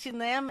 teaching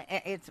them,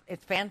 it's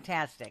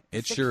fantastic.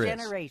 It Sixth sure is.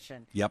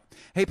 generation. Yep.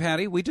 Hey,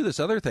 Patty, we do this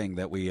other thing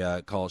that we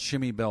call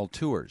Shimmy Bell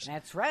Tours.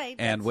 That's right.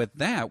 And with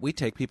that, we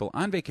take people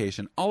on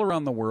vacation all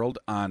around the world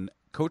on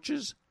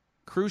coaches,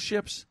 cruise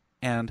ships,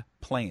 and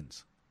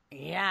planes.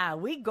 Yeah,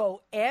 we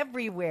go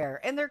everywhere,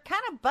 and they're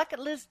kind of bucket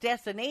list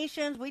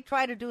destinations. We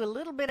try to do a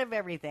little bit of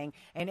everything,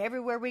 and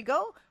everywhere we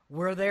go,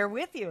 we're there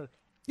with you.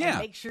 Yeah. And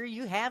make sure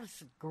you have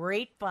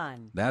great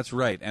fun. That's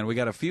right. And we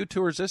got a few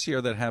tours this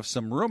year that have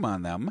some room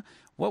on them.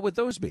 What would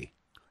those be?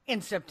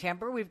 In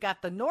September, we've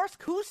got the North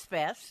Coast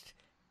Fest.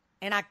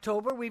 In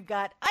October, we've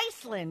got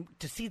Iceland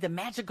to see the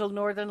magical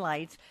Northern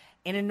Lights.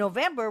 And in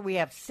November, we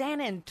have San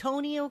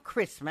Antonio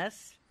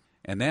Christmas.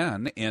 And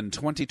then in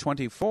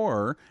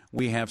 2024,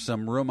 we have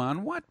some room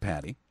on what,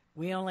 Patty?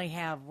 We only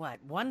have,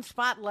 one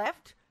spot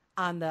left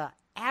on the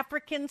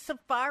African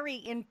Safari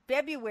in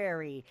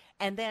February.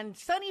 And then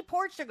sunny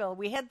Portugal,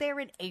 we head there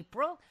in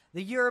April.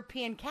 The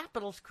European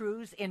Capitals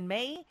Cruise in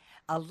May.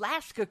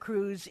 Alaska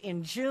Cruise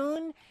in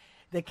June.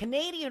 The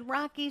Canadian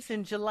Rockies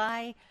in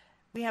July.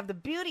 We have the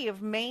Beauty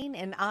of Maine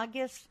in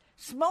August.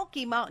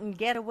 Smoky Mountain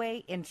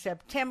Getaway in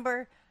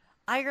September.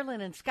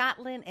 Ireland and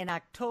Scotland in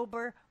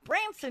October,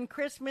 Branson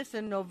Christmas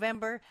in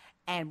November,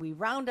 and we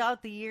round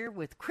out the year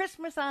with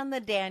Christmas on the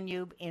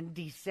Danube in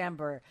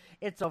December.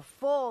 It's a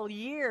full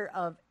year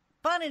of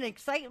fun and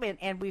excitement,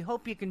 and we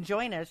hope you can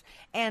join us.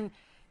 And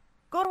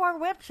go to our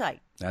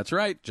website. That's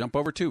right. Jump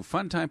over to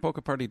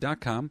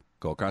funtimepolkaparty.com.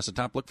 Go across the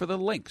top, look for the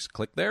links.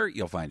 Click there.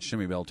 You'll find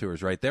Shimmy Bell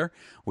Tours right there.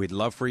 We'd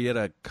love for you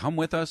to come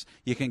with us.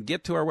 You can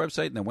get to our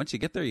website, and then once you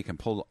get there, you can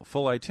pull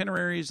full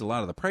itineraries. A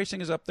lot of the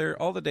pricing is up there,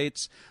 all the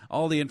dates,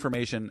 all the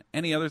information.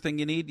 Any other thing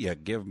you need, you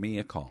give me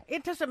a call.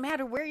 It doesn't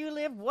matter where you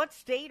live, what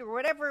state, or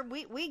whatever.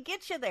 We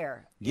get you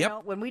there. You Yep.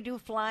 know, when we do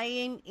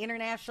flying,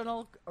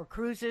 international, or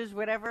cruises,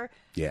 whatever.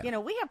 Yeah. You know,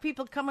 we have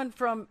people coming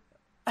from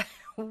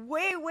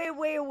way, way,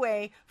 way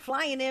away,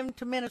 flying in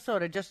to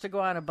Minnesota just to go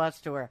on a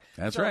bus tour.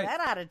 That's so right. That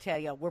ought to tell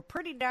you, we're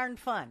pretty darn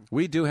fun.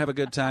 We do have a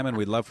good time, and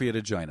we'd love for you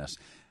to join us.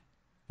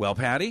 Well,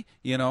 Patty,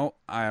 you know,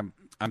 I'm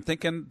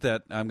thinking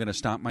that I'm going to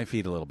stomp my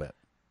feet a little bit.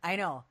 I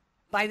know.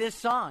 By this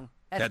song.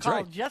 That's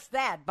called right. Just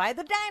That by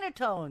the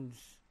Dynatones.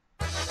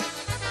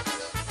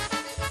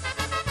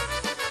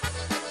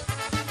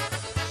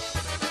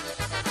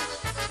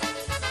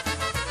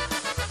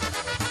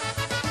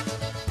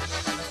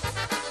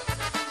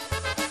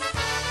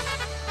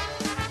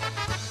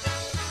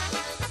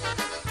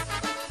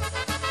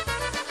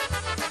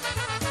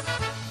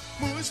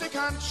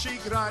 Muzykanci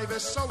graj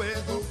wesoły,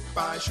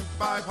 hupaj,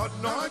 siupaj pod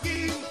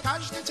nogi.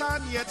 Każdy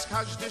taniec,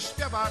 każdy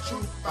śpiewa,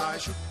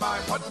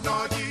 siupaj pod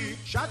nogi.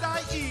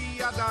 Siadaj i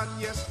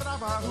jadanie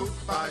strawa,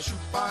 hupaj,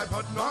 siupaj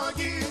pod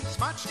nogi.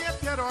 Smacznie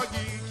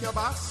pierogi,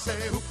 kiełbasy,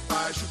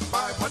 hupaj,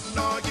 siupaj pod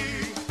nogi.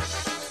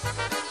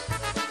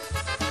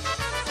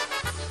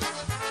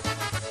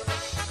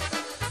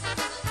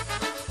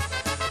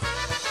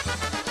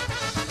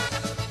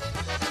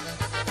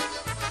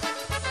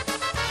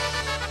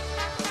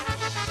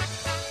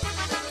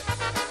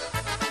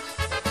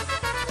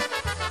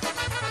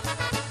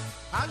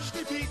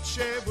 Każdy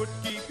picie,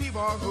 wódki,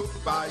 piwo,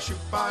 hupaj,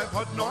 siupaj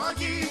pod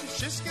nogi.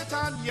 Wszystkie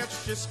taniec,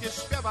 wszystkie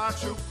śpiewa,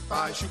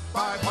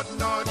 siupaj pod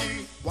nogi.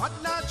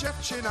 Ładna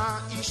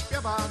dziewczyna i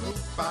śpiewa,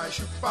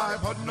 siupaj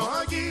pod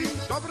nogi.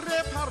 Dobry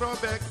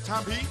parobek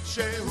tam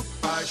picie,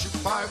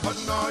 siupaj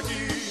pod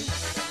nogi.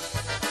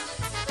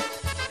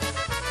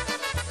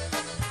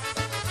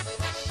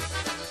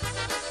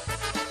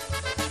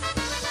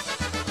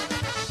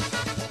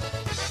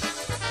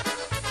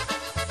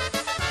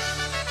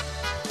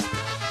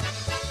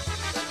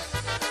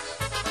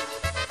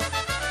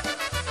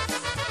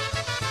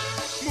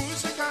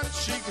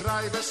 Muzykanci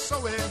graj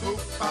wesoły,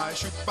 hupaj,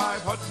 siupaj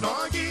pod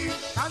nogi.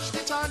 Każdy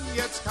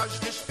taniec,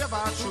 każdy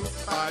śpiewa,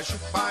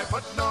 siupaj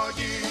pod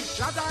nogi.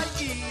 Siadaj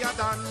i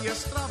jadanie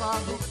strawa,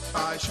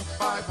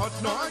 siupaj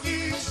pod nogi.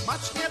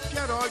 Smacznie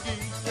pierogi,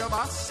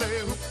 kiełbasy,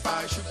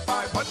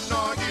 siupaj pod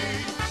nogi.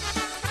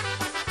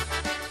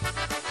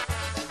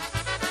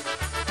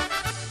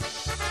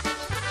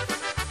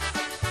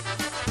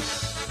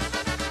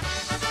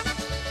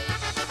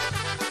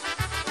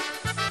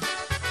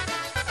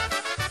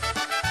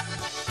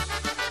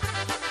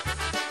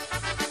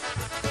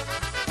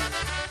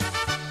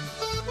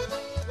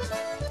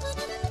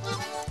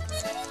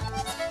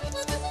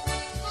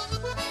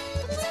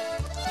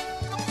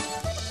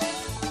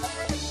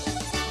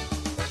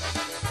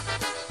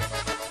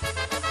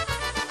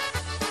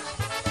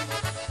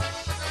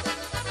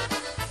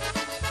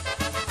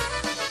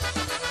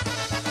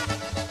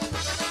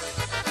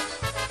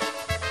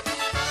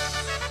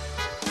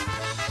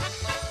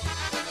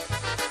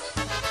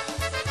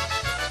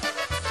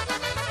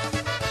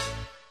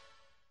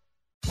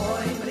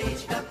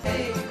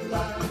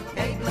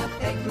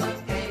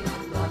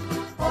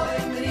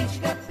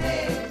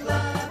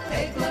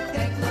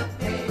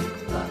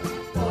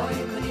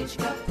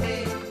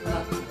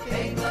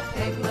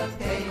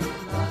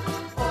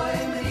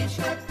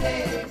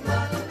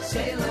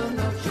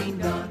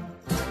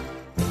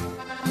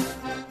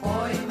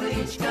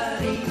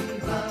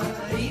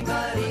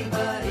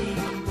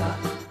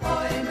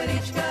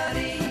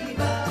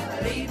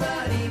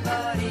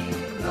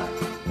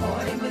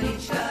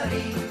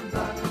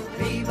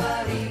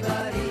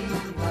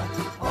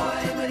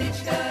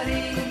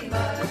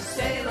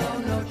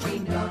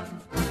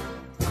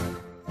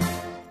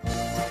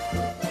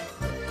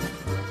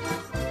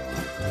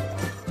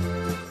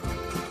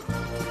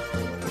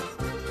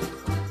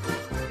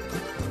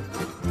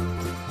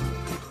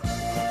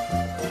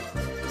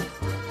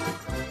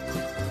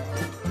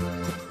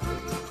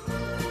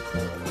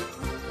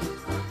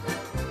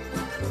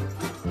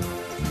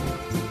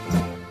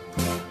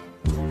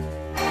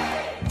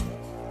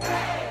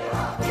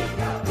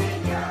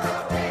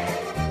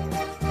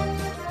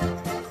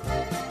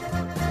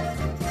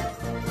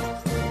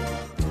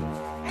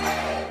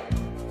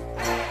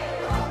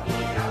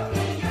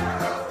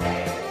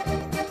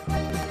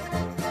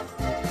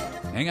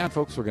 Hang on,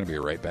 folks. We're going to be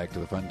right back to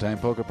the Fun Time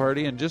Polka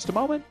Party in just a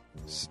moment.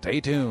 Stay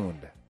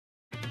tuned.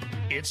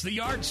 It's the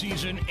yard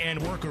season, and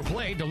work or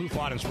play, Duluth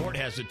Lawn & Sport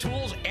has the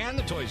tools and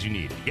the toys you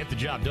need. Get the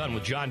job done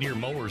with John Deere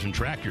mowers and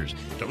tractors.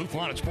 Duluth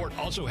Lawn & Sport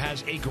also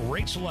has a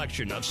great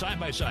selection of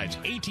side-by-sides,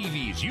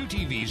 ATVs,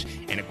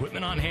 UTVs, and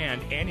equipment on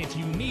hand, and if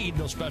you need,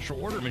 no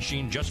special order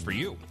machine just for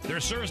you.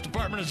 Their service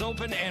department is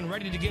open and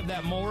ready to give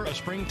that mower a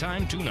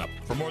springtime tune-up.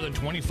 For more than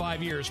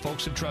 25 years,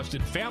 folks have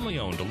trusted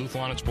family-owned Duluth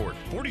Lawn & Sport,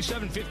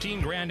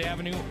 4715 Grand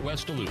Avenue,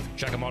 West Duluth.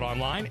 Check them out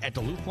online at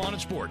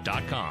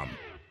DuluthLawnandSport.com.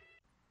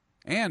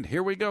 And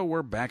here we go.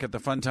 We're back at the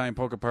Fun Time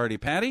Polka Party.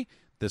 Patty,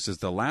 this is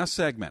the last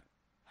segment.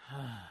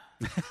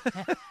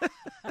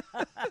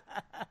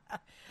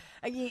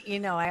 You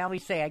know, I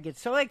always say I get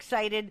so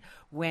excited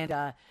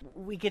when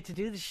we get to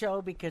do the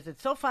show because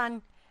it's so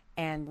fun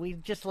and we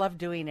just love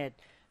doing it.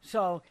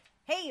 So,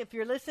 hey, if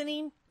you're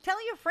listening,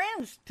 tell your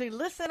friends to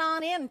listen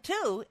on in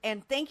too.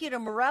 And thank you to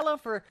Morella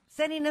for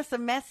sending us a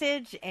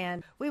message.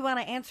 And we want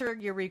to answer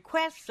your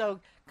requests, so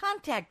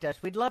contact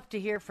us. We'd love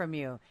to hear from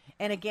you.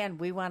 And again,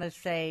 we want to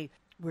say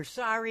we're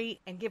sorry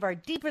and give our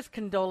deepest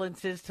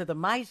condolences to the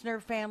Meisner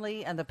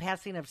family and the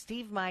passing of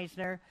Steve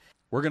Meisner.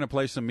 We're going to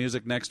play some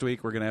music next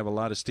week. We're going to have a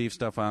lot of Steve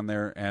stuff on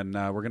there, and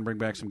we're going to bring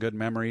back some good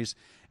memories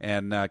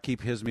and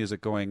keep his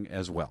music going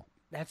as well.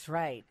 That's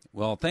right.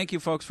 Well, thank you,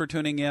 folks, for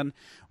tuning in.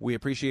 We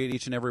appreciate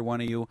each and every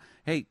one of you.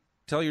 Hey,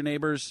 tell your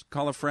neighbors,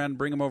 call a friend,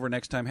 bring them over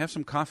next time, have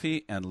some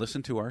coffee, and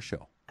listen to our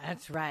show.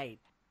 That's right.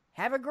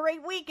 Have a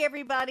great week,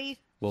 everybody.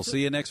 We'll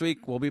see you next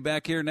week. We'll be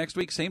back here next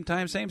week, same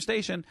time, same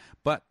station.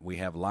 But we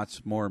have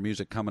lots more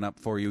music coming up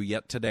for you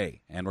yet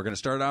today. And we're going to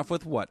start off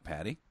with what,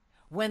 Patty?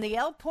 When the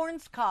Elk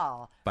Horns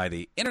Call. By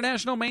the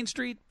International Main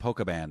Street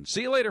Polka Band.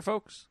 See you later,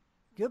 folks.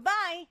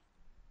 Goodbye.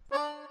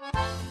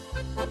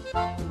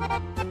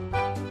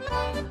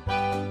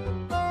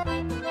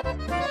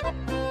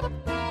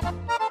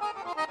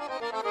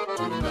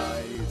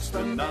 Tonight's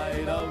the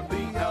night of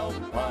the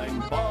Alpine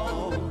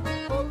Ball.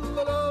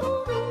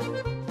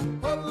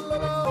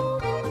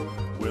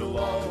 We'll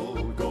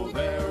all go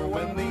there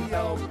when the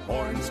elk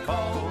horns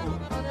call.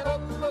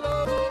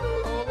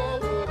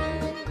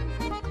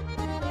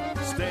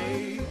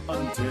 Stay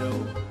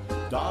until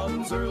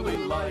dawn's early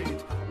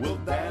light. We'll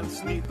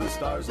dance 'neath the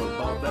stars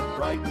above that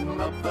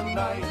brighten up the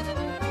night.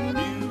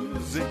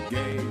 Music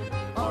gay,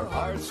 our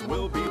hearts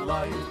will be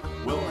light.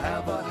 We'll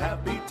have a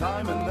happy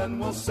time and then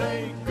we'll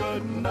say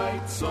good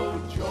night. So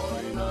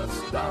join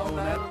us down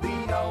at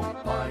the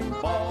Alpine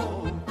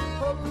Ball.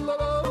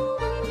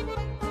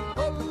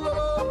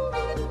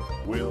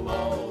 We'll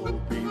all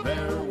be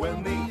there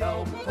when the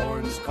elk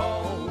horns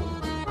call.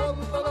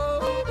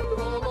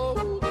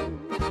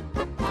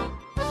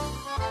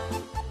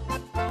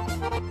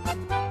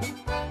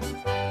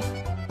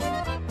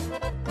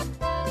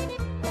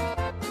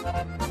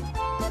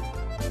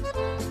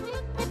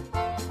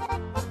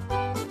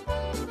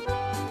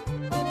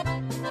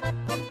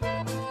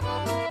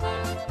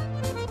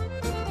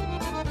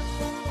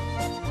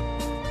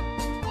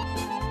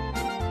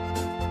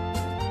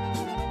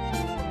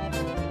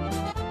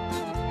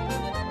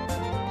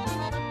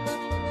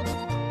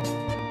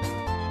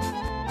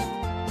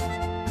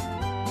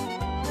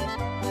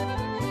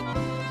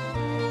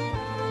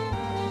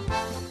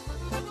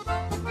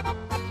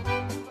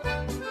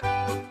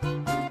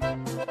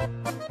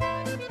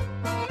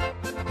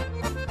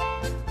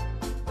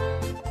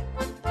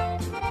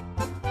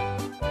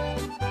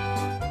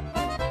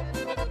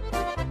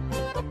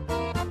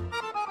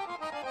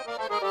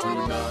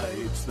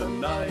 Tonight's the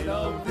night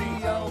of the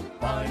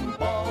Alpine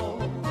Ball.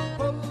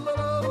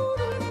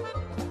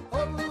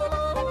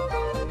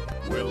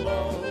 We'll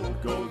all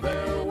go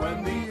there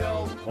when the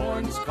elk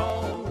horns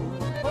call.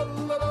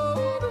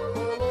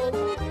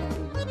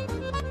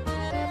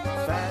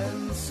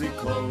 Fancy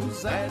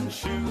clothes and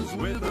shoes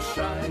with a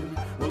shine.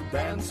 We'll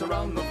dance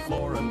around the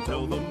floor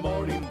until the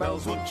morning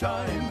bells will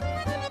chime.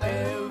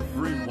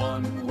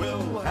 Everyone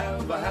will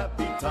have a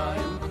happy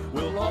time.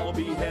 We'll all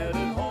be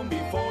heading home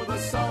before the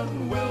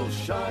sun will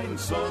shine.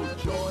 So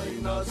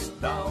join us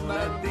down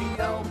at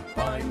the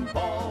Alpine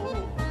Ball.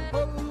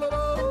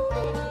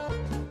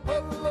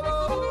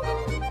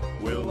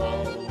 We'll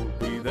all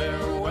be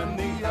there when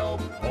the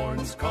elk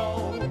horns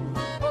call.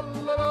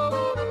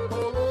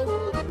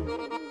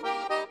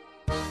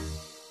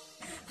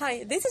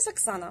 Hi, this is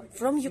Oksana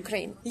from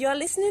Ukraine. You are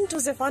listening to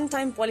the Fun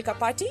Time Polka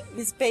Party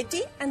with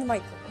Petty and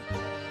Michael.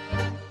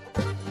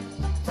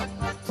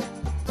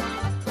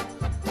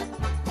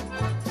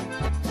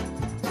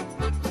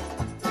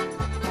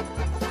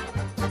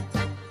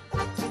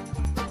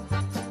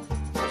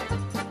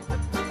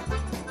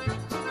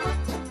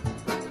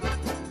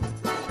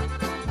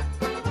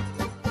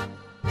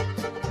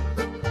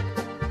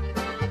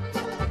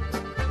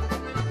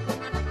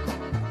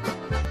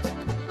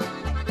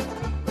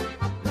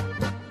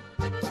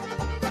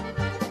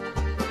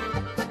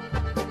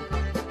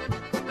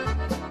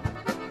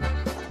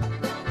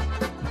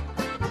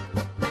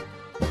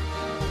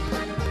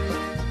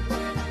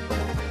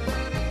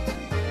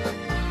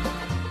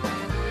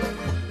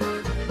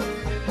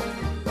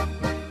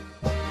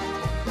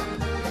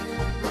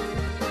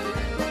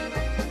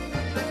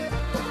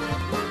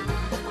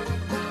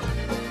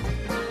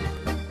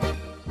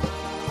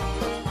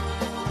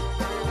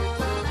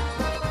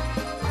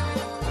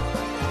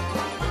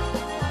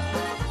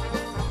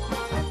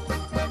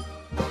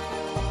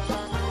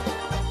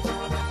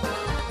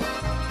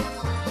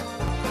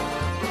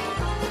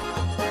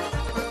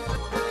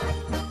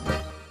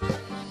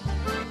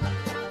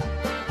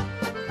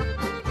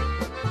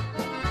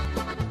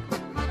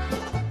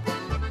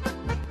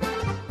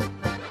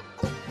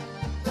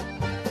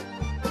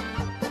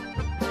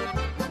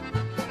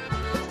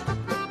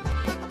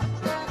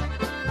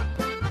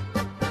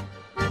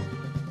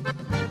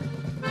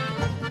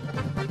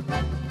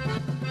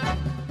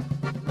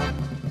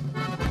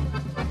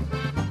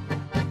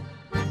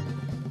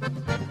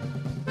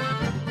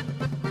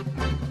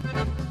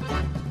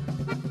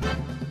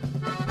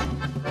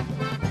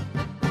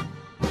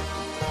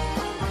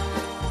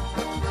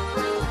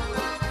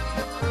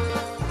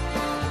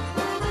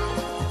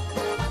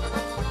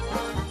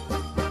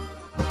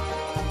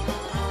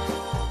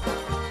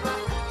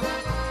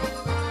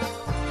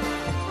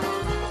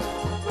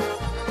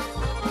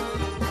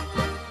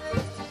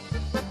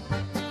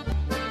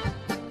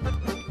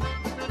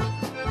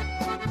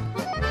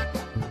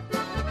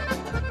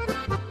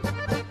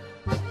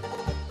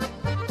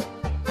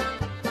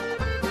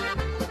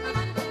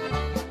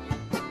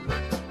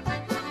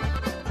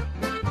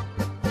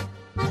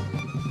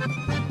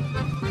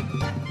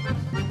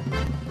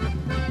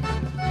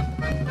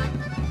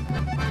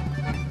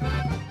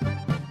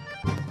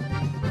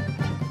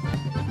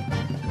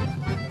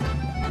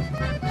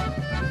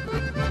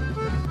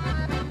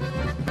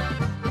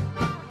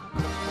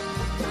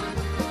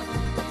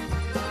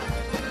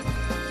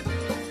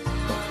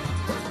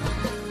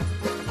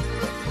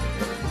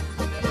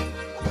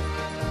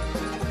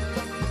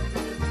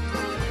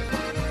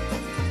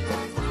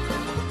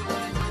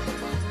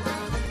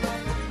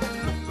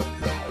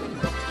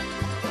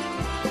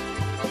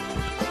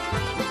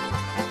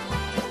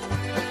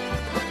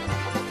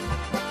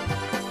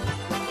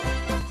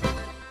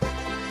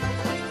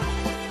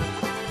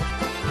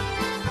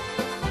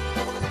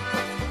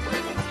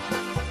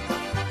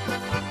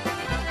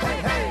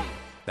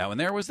 one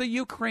there was the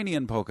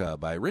Ukrainian Polka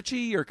by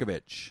Richie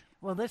Yurkovich.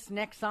 Well, this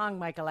next song,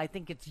 Michael, I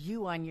think it's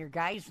you on your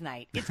guys'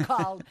 night. It's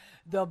called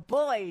The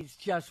Boys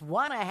Just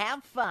Want to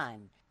Have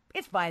Fun.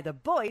 It's by the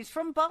Boys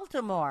from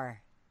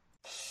Baltimore.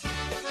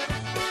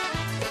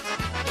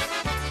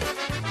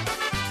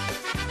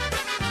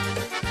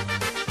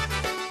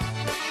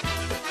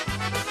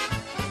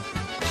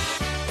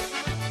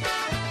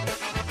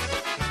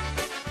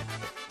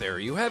 There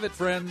you have it,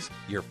 friends.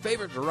 Your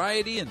favorite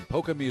variety in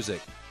polka music.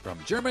 From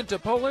German to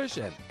Polish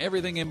and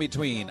everything in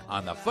between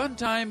on the Fun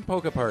Time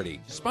Polka Party,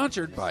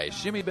 sponsored by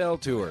Shimmy Bell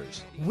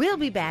Tours. We'll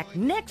be back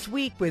next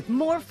week with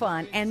more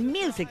fun and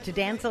music to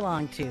dance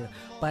along to.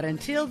 But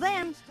until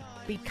then,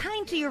 be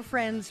kind to your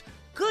friends,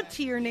 good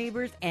to your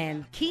neighbors,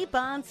 and keep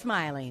on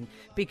smiling,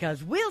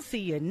 because we'll see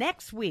you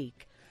next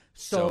week.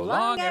 So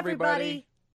long, everybody.